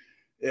seen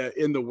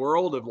in the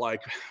world of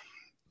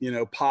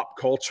pop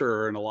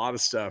culture and a lot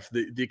of stuff,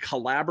 the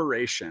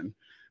collaboration,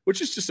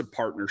 which is just a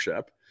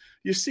partnership.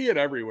 You see it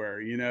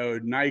everywhere,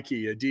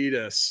 Nike,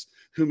 Adidas,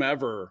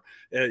 whomever,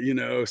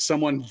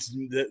 someone,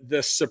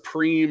 the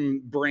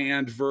supreme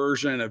brand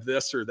version of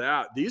this or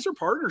that. These are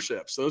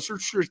partnerships. Those are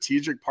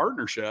strategic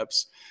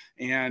partnerships.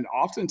 And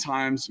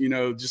oftentimes,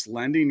 just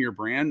lending your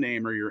brand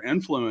name or your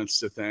influence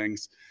to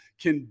things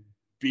can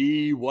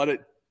be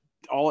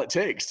all it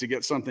takes to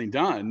get something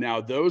done.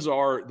 Now, those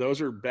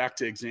are back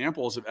to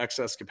examples of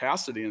excess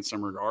capacity in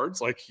some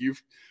regards.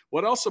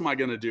 What else am I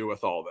going to do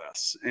with all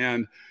this?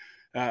 And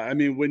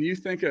when you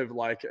think of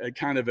a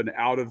kind of an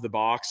out of the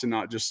box and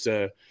not just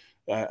a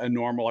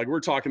normal, we're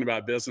talking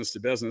about business to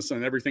business,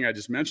 and everything I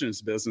just mentioned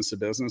is business to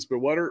business. But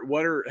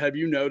have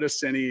you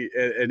noticed an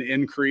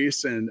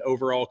increase in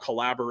overall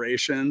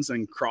collaborations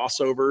and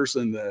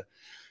crossovers in the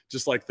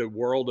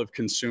world of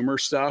consumer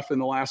stuff in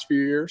the last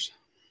few years?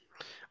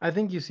 I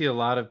think you see a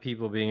lot of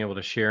people being able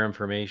to share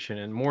information,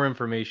 and more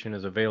information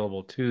is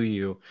available to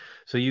you,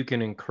 so you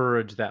can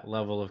encourage that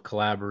level of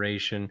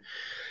collaboration.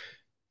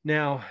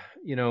 Now,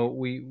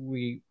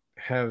 we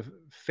have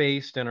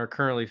faced and are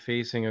currently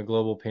facing a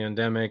global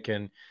pandemic,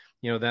 and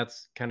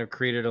that's kind of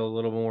created a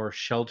little more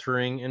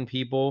sheltering in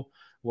people,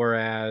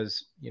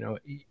 whereas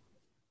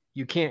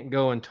you can't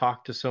go and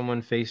talk to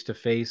someone face to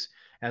face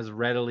as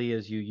readily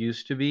as you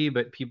used to be,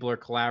 but people are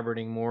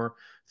collaborating more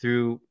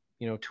through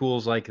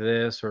tools like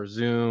this or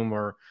Zoom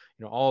or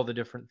all the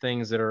different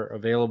things that are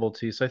available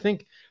to you. So I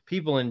think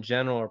people in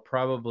general are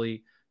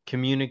probably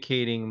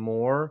communicating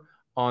more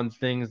on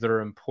things that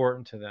are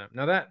important to them.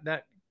 Now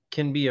that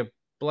can be a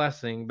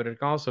blessing, but it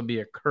can also be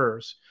a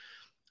curse.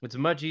 it's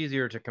much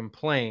easier to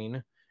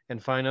complain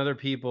and find other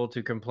people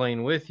to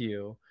complain with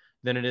you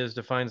than it is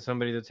to find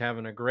somebody that's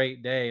having a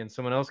great day and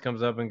someone else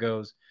comes up and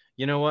goes,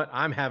 you know what,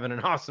 I'm having an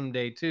awesome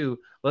day too.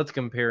 Let's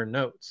compare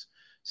notes.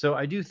 So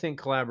I do think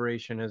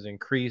collaboration has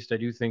increased. I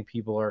do think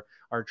people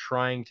are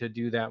trying to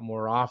do that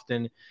more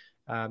often,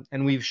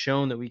 and we've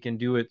shown that we can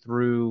do it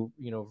through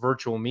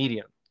virtual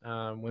medium.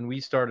 When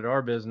we started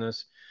our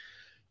business,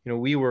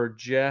 we were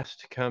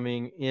just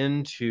coming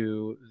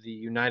into the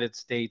United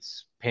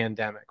States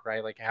pandemic,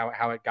 right? Like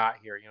how it got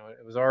here.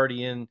 It was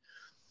already in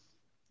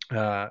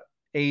uh,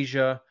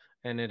 Asia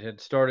and it had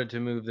started to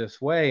move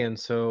this way. And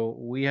so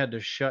we had to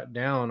shut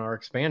down our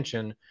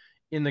expansion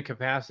in the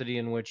capacity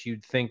in which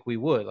you'd think we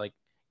would, like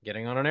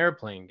getting on an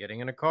airplane, getting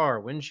in a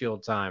car,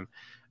 windshield time.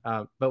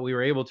 But we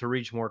were able to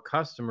reach more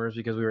customers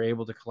because we were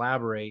able to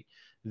collaborate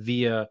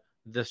via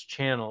this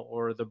channel,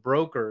 or the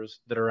brokers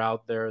that are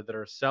out there that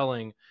are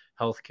selling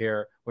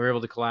healthcare. We're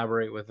able to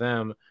collaborate with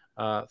them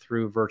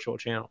through virtual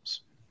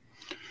channels.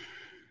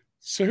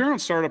 So here on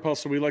Startup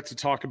Hustle, we like to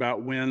talk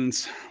about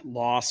wins,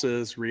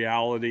 losses,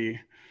 reality.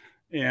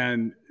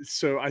 And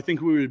so I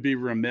think we would be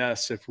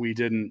remiss if we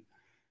didn't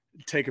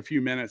take a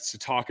few minutes to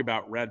talk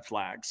about red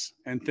flags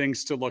and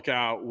things to look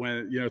out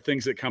when,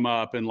 things that come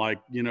up, and like,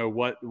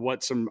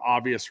 what some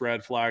obvious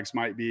red flags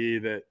might be,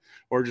 that,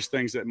 or just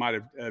things that might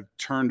have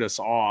turned us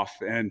off.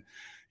 And,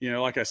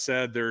 like I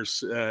said,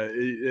 there's,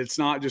 it's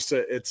not just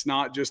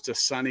a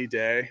sunny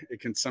day. It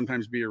can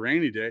sometimes be a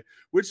rainy day,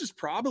 which is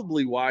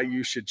probably why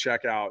you should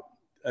check out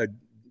a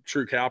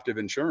True Captive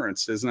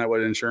Insurance. Isn't that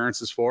what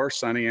insurance is for?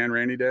 Sunny and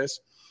rainy days.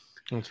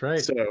 That's right.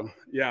 So go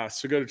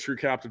to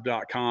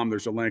truecaptive.com.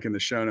 There's a link in the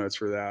show notes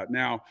for that.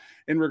 Now,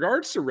 in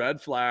regards to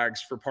red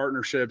flags for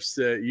partnerships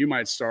that you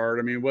might start,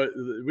 I mean, what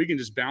we can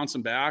just bounce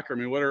them back. I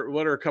mean, what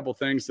are a couple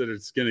things that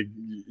it's going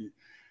to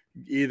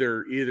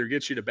either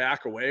get you to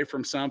back away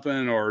from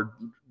something, or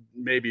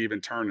maybe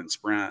even turn and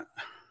sprint?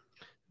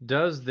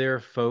 Does their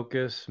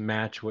focus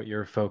match what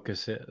your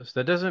focus is?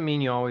 That doesn't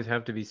mean you always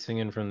have to be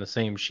singing from the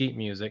same sheet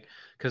music,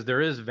 because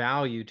there is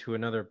value to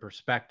another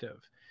perspective.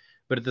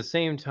 But at the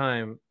same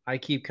time, I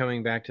keep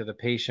coming back to the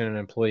patient and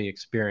employee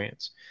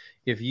experience.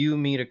 If you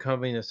meet a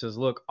company that says,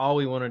 look, all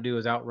we want to do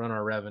is outrun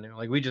our revenue,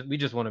 like we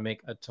just want to make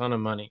a ton of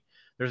money.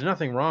 There's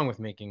nothing wrong with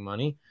making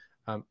money.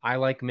 I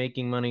like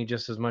making money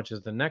just as much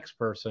as the next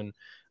person,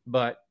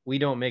 but we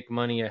don't make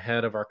money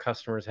ahead of our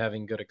customers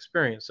having good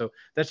experience. So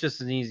that's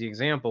just an easy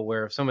example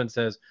where if someone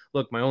says,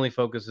 look, my only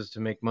focus is to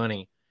make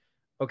money.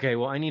 Okay,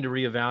 well, I need to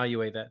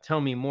reevaluate that. Tell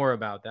me more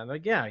about that.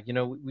 Like, yeah,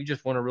 we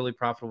just want a really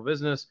profitable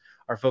business.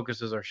 Our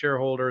focus is our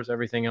shareholders.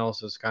 Everything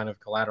else is kind of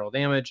collateral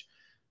damage.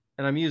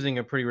 And I'm using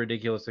a pretty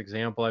ridiculous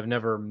example. I've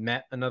never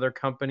met another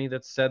company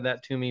that said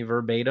that to me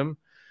verbatim.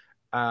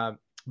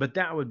 But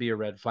that would be a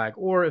red flag.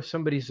 Or if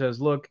somebody says,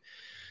 look,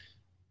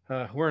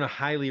 we're in a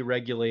highly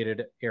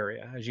regulated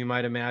area. As you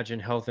might imagine,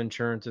 health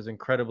insurance is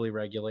incredibly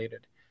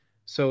regulated.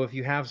 So if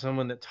you have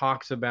someone that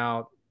talks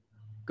about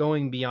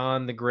going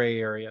beyond the gray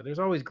area, there's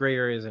always gray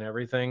areas in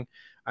everything.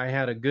 I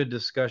had a good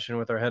discussion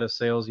with our head of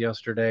sales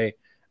yesterday.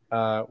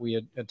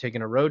 We had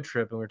taken a road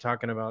trip and we were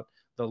talking about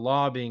the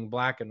law being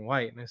black and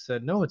white. And I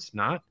said, no, it's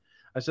not.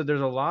 I said,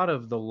 there's a lot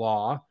of the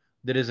law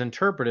that is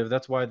interpretive.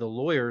 That's why the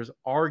lawyers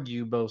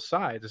argue both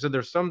sides. I said,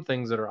 there's some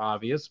things that are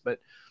obvious, but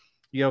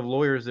you have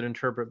lawyers that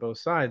interpret both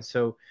sides.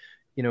 So,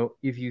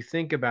 if you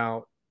think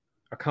about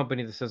a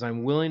company that says,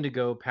 I'm willing to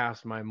go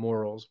past my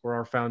morals or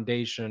our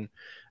foundation.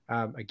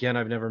 Again,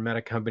 I've never met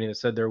a company that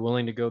said they're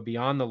willing to go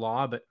beyond the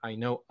law, but I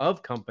know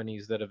of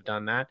companies that have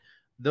done that.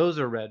 Those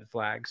are red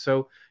flags.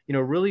 So,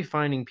 really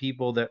finding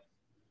people that,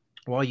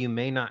 while you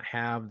may not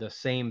have the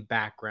same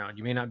background,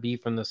 you may not be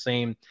from the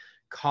same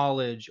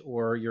college,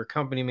 or your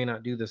company may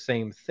not do the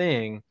same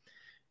thing,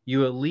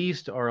 you at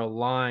least are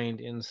aligned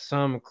in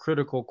some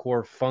critical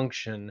core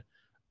function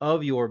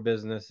of your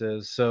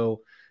businesses,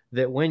 so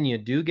that when you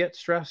do get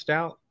stressed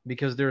out,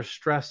 because there's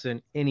stress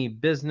in any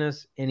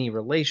business, any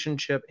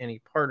relationship,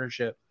 any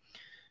partnership,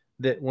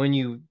 that when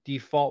you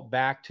default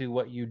back to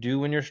what you do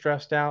when you're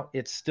stressed out,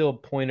 it's still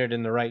pointed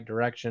in the right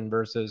direction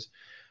versus,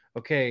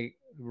 okay,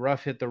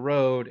 rough hit the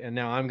road and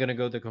now I'm going to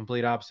go the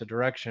complete opposite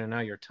direction. And now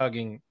you're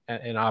tugging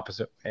in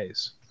opposite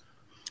ways.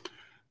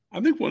 I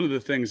think one of the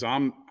things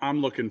I'm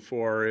looking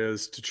for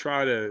is to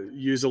try to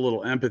use a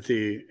little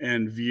empathy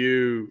and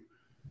view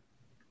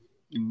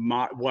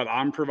what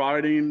I'm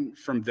providing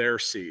from their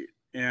seat.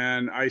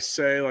 And I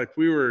say, like,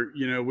 we were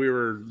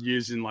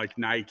using like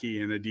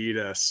Nike and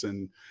Adidas,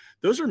 and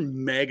those are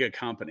mega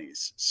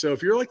companies. So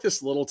if you're like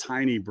this little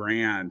tiny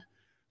brand,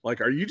 like,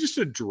 are you just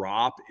a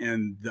drop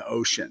in the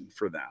ocean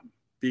for them?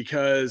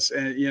 Because,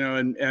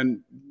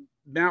 and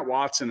Matt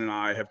Watson and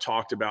I have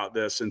talked about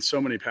this in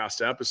so many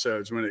past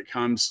episodes when it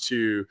comes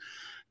to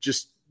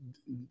just,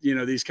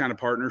 these kind of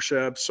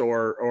partnerships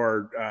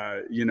or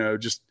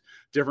just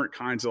different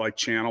kinds of like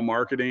channel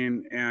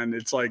marketing. And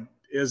it's like,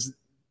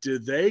 do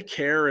they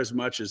care as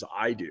much as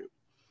I do?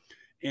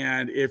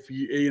 And if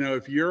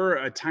you're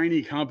a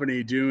tiny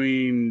company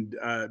doing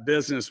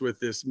business with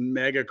this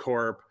mega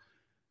corp,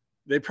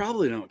 they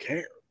probably don't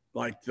care.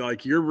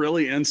 Like you're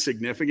really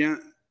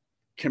insignificant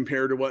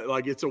compared to what,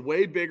 like, it's a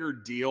way bigger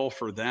deal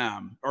for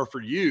them or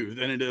for you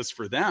than it is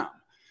for them.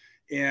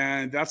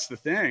 And that's the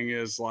thing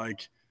is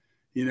like,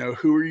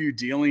 who are you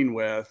dealing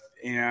with,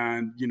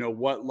 and,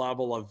 what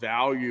level of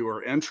value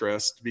or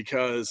interest?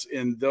 Because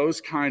in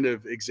those kind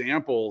of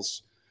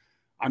examples,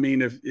 I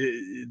mean, if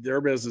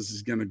their business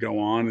is going to go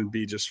on and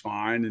be just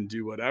fine and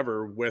do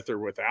whatever with or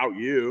without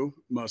you,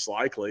 most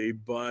likely,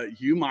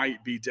 but you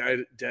might be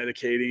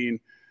dedicating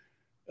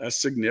a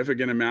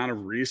significant amount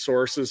of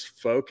resources,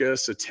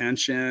 focus,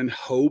 attention,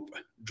 hope,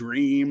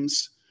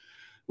 dreams,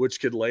 which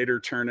could later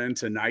turn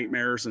into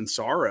nightmares and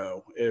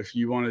sorrow if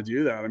you want to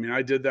do that. I mean,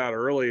 I did that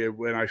early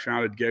when I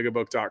founded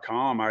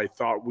gigabook.com. I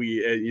thought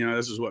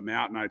this is what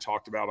Matt and I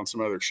talked about on some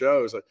other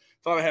shows. I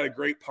thought I had a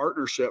great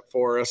partnership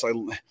for us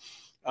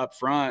up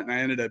front, and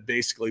I ended up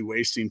basically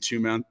wasting 2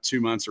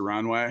 months of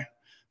runway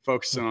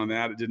focusing on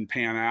that. It didn't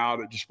pan out.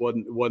 It just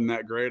wasn't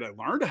that great. I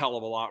learned a hell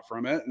of a lot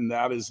from it, and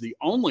that is the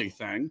only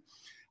thing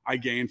I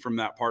gained from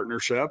that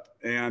partnership.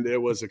 And it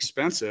was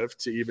expensive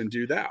to even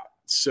do that.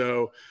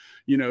 So,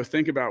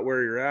 think about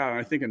where you're at. And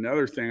I think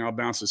another thing, I'll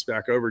bounce this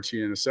back over to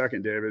you in a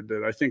second, David,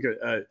 but I think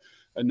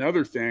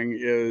another thing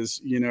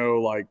is,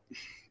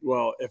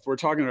 well, if we're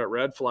talking about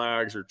red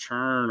flags or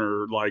churn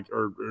or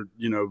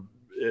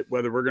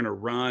whether we're going to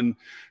run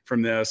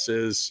from this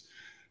is,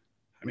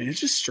 I mean, it's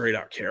just straight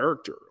out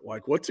character.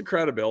 Like, what's the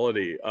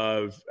credibility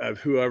of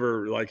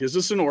whoever, like, is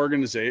this an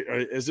organization?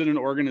 Is it an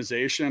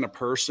organization, a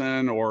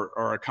person,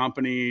 or a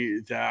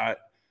company that,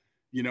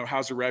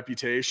 has a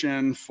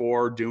reputation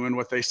for doing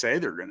what they say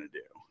they're going to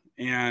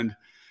do? And,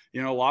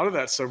 a lot of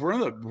that stuff,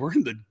 we're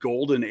in the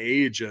golden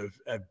age of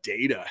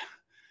data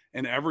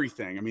and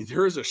everything. I mean,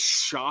 there is a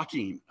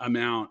shocking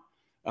amount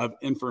of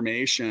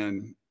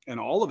information and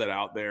all of it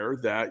out there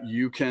that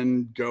you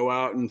can go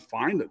out and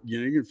find.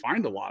 You can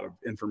find a lot of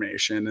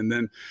information. And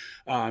then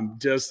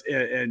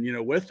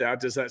with that,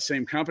 does that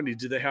same company,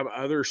 do they have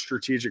other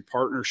strategic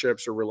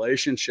partnerships or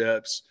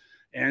relationships?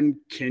 And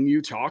can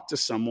you talk to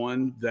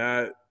someone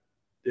that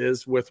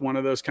is with one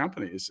of those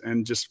companies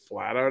and just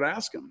flat out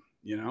ask them,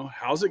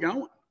 how's it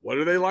going? What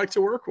do they like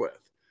to work with?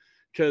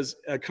 Because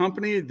a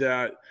company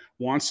that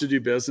wants to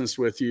do business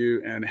with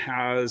you and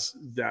has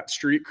that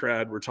street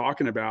cred we're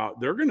talking about,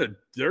 they're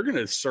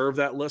gonna serve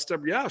that list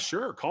up. Yeah,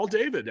 sure. Call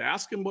David,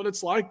 ask him what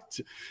it's like.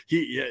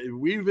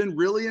 We've been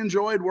really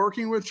enjoyed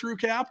working with True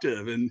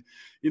Captive, and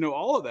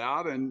all of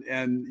that, and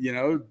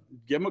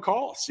give him a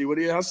call, see what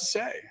he has to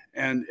say.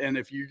 And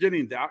if you're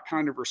getting that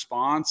kind of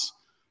response,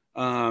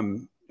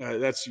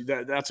 that's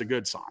a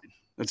good sign.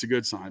 That's a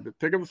good sign. But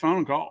pick up the phone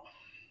and call.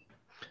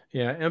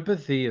 Yeah,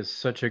 empathy is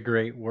such a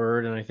great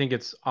word, and I think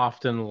it's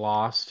often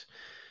lost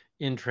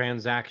in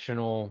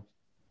transactional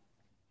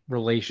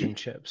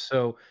relationships.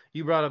 So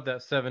you brought up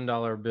that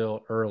 $7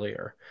 bill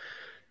earlier.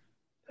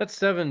 That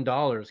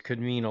 $7 could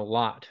mean a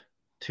lot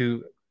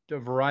to a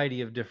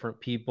variety of different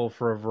people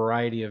for a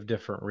variety of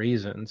different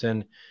reasons.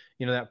 And,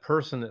 that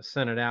person that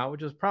sent it out,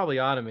 which was probably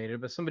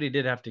automated, but somebody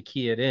did have to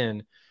key it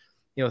in,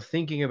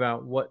 thinking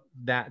about what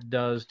that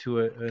does to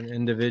an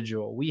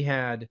individual. We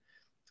had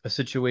a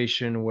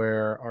situation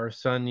where our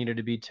son needed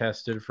to be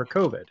tested for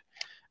COVID.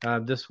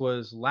 This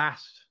was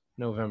last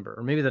November,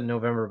 or maybe the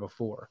November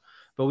before,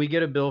 but we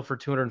get a bill for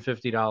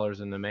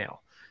 $250 in the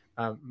mail.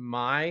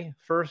 My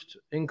first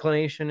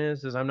inclination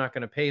is I'm not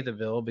going to pay the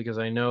bill because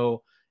I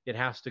know it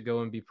has to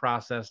go and be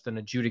processed and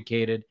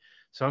adjudicated.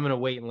 So I'm going to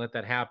wait and let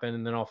that happen,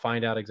 and then I'll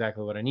find out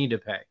exactly what I need to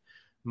pay.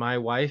 My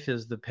wife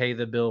is the pay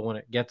the bill when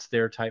it gets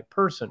there type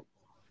person.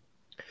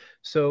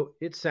 So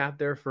it sat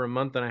there for a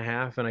month and a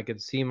half, and I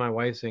could see my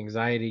wife's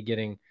anxiety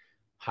getting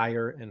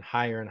higher and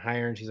higher and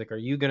higher. And she's like, "Are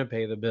you going to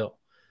pay the bill?"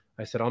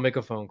 I said, "I'll make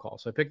a phone call."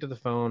 So I picked up the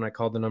phone. I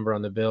called the number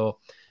on the bill,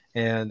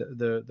 and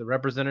the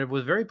representative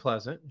was very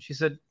pleasant. She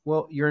said,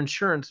 "Well, your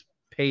insurance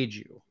paid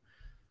you."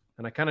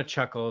 And I kind of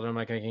chuckled. I'm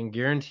like, "I can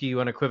guarantee you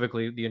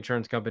unequivocally the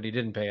insurance company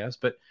didn't pay us,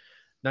 but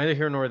neither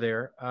here nor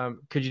there.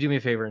 Could you do me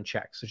a favor and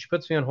check?" So she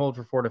puts me on hold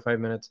for 4 to 5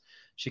 minutes.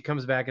 She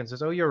comes back and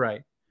says, "Oh, you're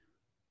right.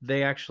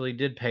 They actually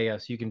did pay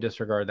us. You can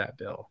disregard that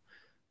bill."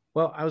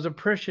 Well, I was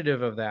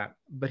appreciative of that,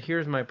 but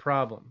here's my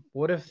problem.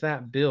 What if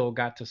that bill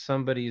got to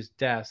somebody's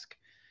desk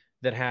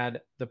that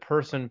had the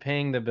person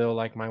paying the bill,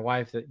 like my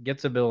wife, that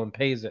gets a bill and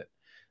pays it?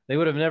 They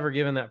would have never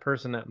given that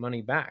person that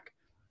money back.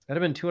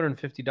 That'd have been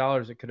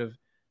 $250. It could have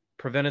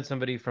prevented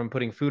somebody from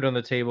putting food on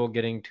the table,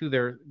 getting to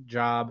their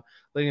job,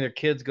 letting their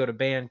kids go to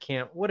band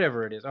camp,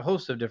 whatever it is, a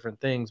host of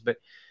different things. But,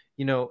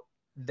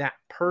 that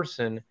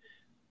person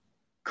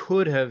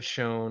could have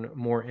shown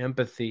more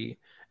empathy.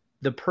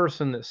 The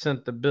person that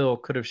sent the bill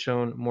could have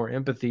shown more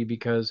empathy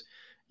because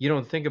you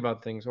don't think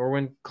about things. Or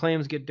when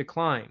claims get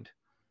declined,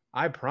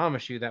 I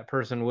promise you that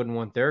person wouldn't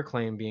want their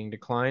claim being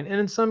declined. And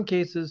in some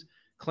cases,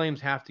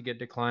 claims have to get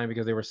declined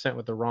because they were sent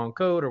with the wrong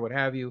code or what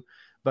have you.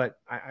 But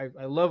I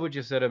love what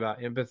you said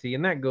about empathy,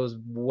 and that goes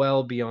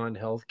well beyond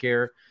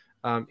healthcare.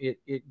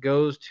 It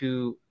goes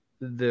to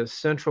the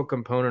central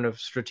component of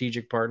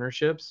strategic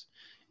partnerships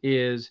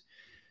is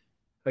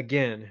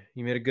again,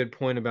 you made a good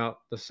point about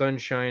the sun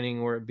shining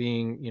or it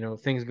being,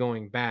 things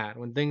going bad.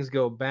 When things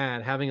go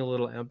bad, having a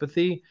little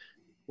empathy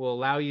will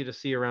allow you to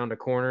see around a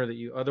corner that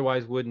you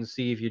otherwise wouldn't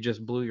see if you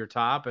just blew your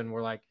top and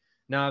were like,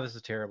 no, this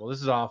is terrible.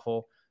 This is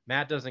awful.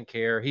 Matt doesn't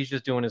care. He's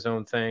just doing his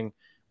own thing.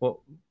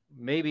 Well,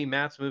 maybe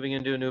Matt's moving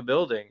into a new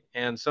building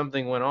and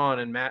something went on,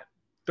 and Matt,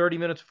 30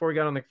 minutes before he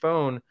got on the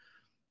phone,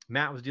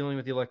 Matt was dealing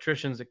with the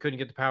electricians that couldn't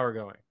get the power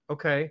going.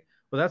 Okay,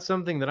 well, that's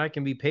something that I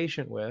can be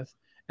patient with,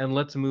 and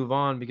let's move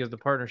on, because the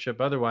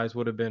partnership otherwise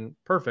would have been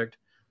perfect.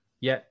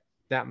 Yet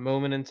that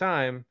moment in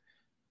time,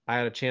 I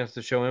had a chance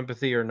to show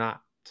empathy or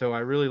not. So I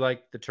really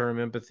like the term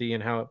empathy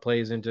and how it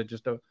plays into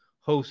just a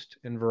host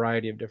and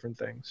variety of different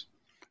things.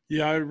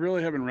 Yeah, I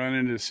really haven't run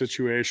into a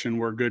situation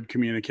where good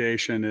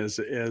communication is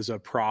a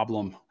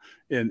problem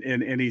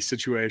in any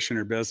situation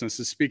or business.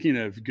 And speaking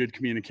of good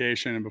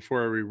communication, and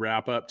before we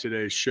wrap up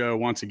today's show,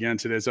 once again,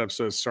 today's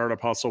episode of Startup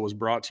Hustle was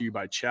brought to you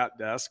by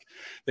ChatDesk.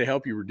 They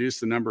help you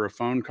reduce the number of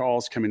phone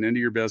calls coming into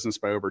your business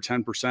by over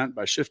 10%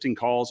 by shifting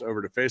calls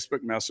over to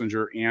Facebook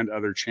Messenger and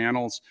other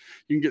channels.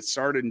 You can get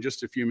started in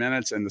just a few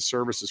minutes, and the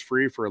service is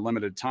free for a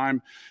limited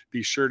time.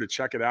 Be sure to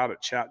check it out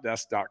at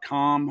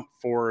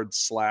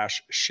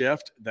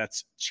chatdesk.com/shift.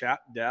 That's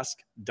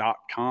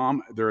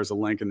chatdesk.com. There is a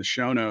link in the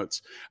show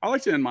notes. I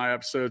like to end my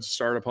episodes of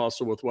Startup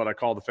Hustle with what I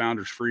call the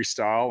Founders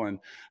Freestyle, and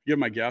give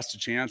my guests a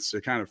chance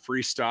to kind of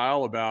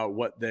freestyle about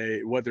what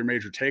their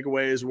major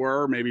takeaways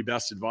were, maybe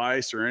best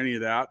advice or any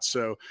of that.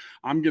 So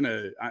I'm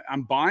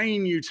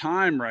buying you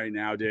time right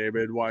now,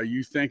 David, while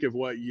you think of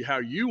how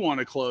you want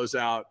to close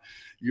out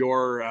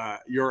your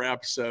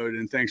episode.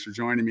 And thanks for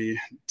joining me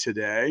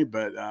today.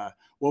 But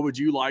what would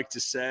you like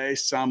to say,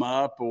 sum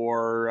up,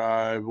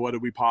 or what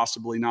did we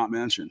possibly not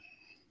mention?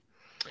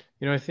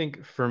 I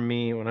think for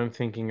me, when I'm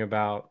thinking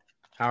about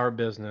our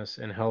business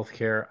and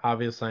healthcare,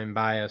 obviously I'm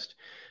biased,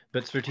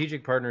 but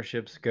strategic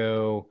partnerships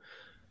go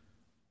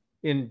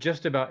in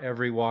just about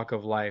every walk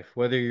of life,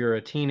 whether you're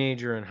a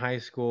teenager in high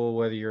school,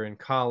 whether you're in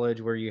college,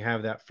 where you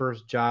have that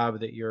first job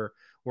that you're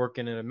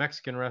working at a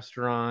Mexican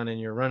restaurant and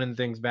you're running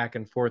things back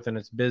and forth and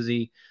it's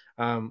busy,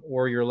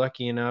 or you're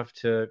lucky enough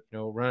to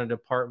run a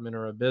department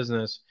or a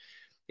business.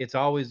 It's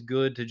always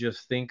good to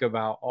just think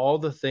about all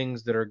the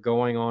things that are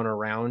going on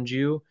around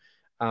you,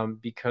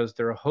 because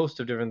there are a host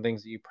of different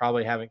things that you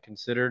probably haven't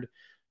considered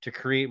to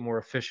create more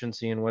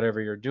efficiency in whatever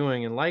you're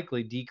doing and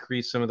likely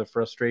decrease some of the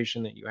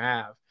frustration that you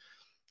have.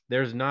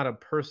 There's not a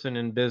person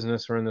in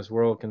business or in this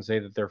world can say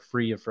that they're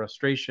free of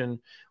frustration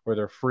or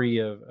they're free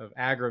of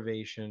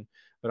aggravation.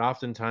 But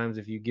oftentimes,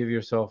 if you give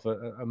yourself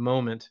a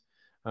moment,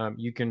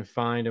 you can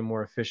find a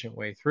more efficient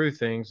way through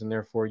things, and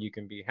therefore you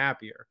can be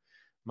happier.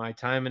 My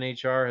time in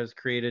HR has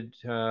created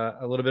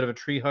a little bit of a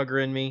tree hugger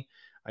in me.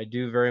 I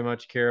do very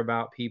much care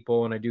about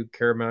people, and I do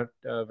care about,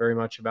 very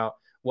much about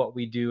what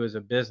we do as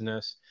a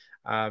business.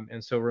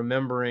 And so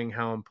remembering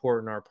how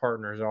important our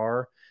partners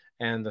are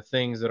and the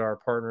things that our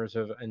partners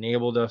have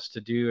enabled us to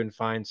do and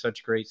find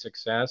such great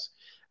success,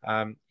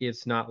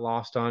 it's not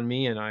lost on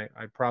me. And I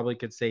probably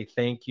could say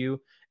thank you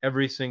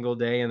every single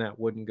day, and that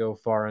wouldn't go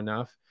far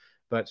enough.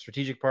 But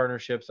strategic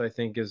partnerships, I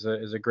think, is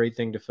a great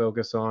thing to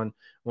focus on,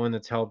 one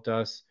that's helped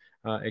us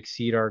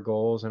exceed our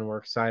goals. And we're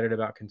excited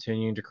about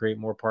continuing to create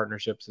more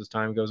partnerships as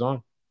time goes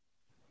on.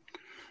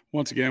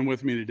 Once again,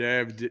 with me today, I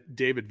have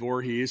David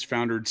Voorhees,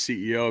 founder and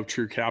CEO of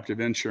True Captive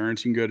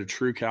Insurance. You can go to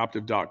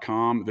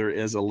truecaptive.com. There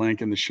is a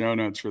link in the show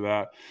notes for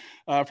that.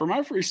 For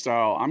my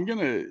freestyle, I'm going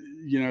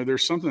to,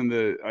 there's something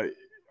that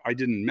I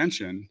didn't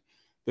mention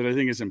that I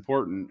think is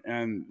important.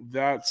 And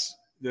that's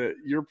that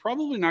you're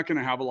probably not going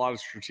to have a lot of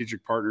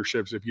strategic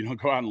partnerships if you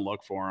don't go out and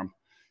look for them.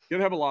 You got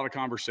to have a lot of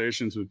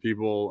conversations with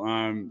people.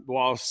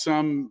 While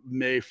some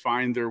may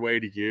find their way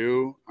to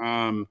you,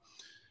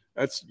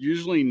 that's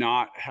usually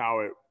not how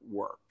it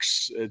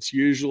works. It's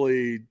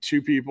usually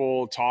two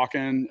people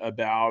talking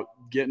about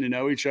getting to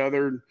know each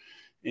other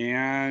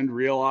and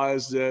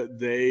realize that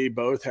they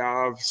both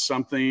have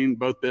something,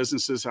 both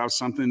businesses have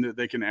something that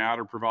they can add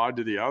or provide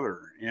to the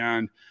other.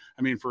 And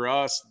I mean, for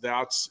us,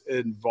 that's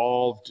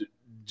involved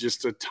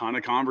just a ton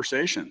of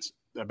conversations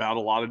about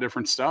a lot of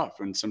different stuff.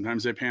 And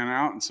sometimes they pan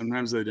out and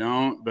sometimes they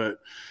don't. But,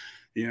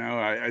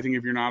 I think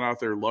if you're not out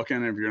there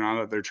looking, if you're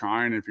not out there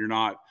trying, if you're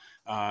not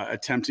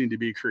attempting to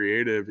be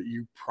creative,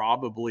 you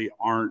probably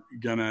aren't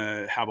going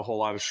to have a whole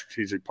lot of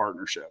strategic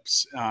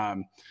partnerships.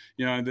 And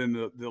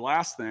then the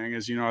last thing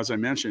is, as I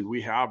mentioned,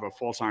 we have a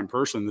full-time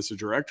person that's a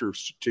director of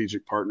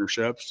strategic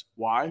partnerships.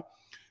 Why?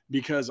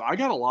 Because I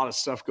got a lot of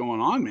stuff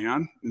going on,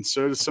 man. And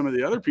so does some of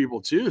the other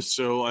people too.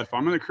 So if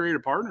I'm going to create a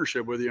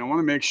partnership with you, I want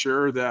to make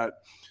sure that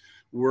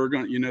we're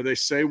going to, they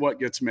say what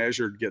gets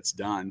measured gets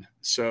done.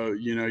 So,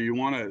 you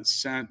want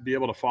to be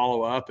able to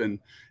follow up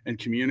and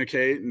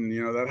communicate. And,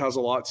 that has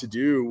a lot to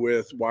do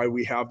with why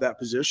we have that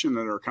position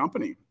at our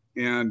company.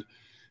 And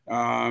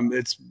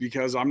it's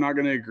because I'm not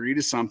going to agree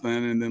to something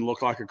and then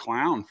look like a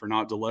clown for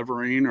not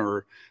delivering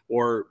or,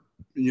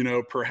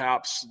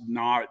 perhaps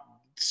not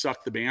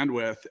suck the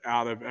bandwidth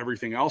out of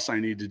everything else I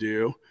need to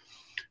do.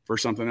 for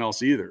something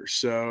else either.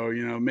 So,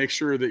 make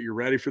sure that you're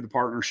ready for the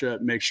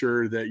partnership, make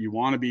sure that you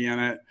want to be in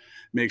it,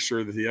 make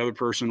sure that the other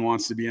person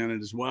wants to be in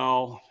it as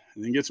well,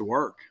 and then get to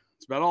work.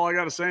 That's about all I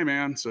got to say,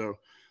 man. So I'm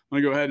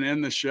going to go ahead and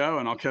end this show,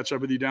 and I'll catch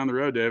up with you down the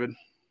road, David.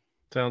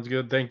 Sounds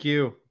good. Thank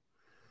you.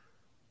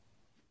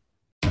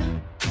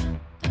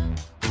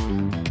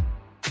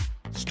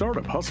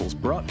 Startup Hustles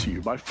brought to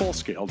you by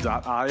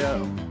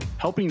Fullscale.io,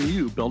 helping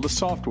you build a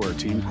software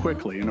team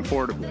quickly and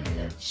affordably.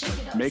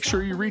 Make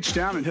sure you reach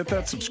down and hit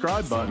that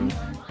subscribe button,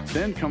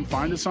 then come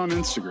find us on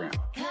Instagram.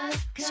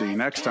 See you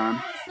next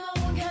time.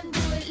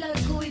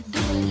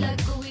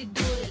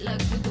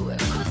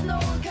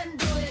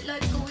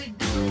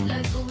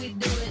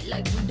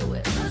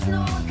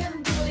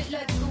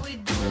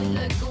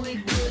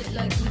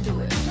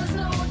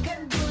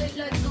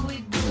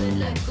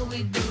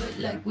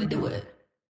 We do it.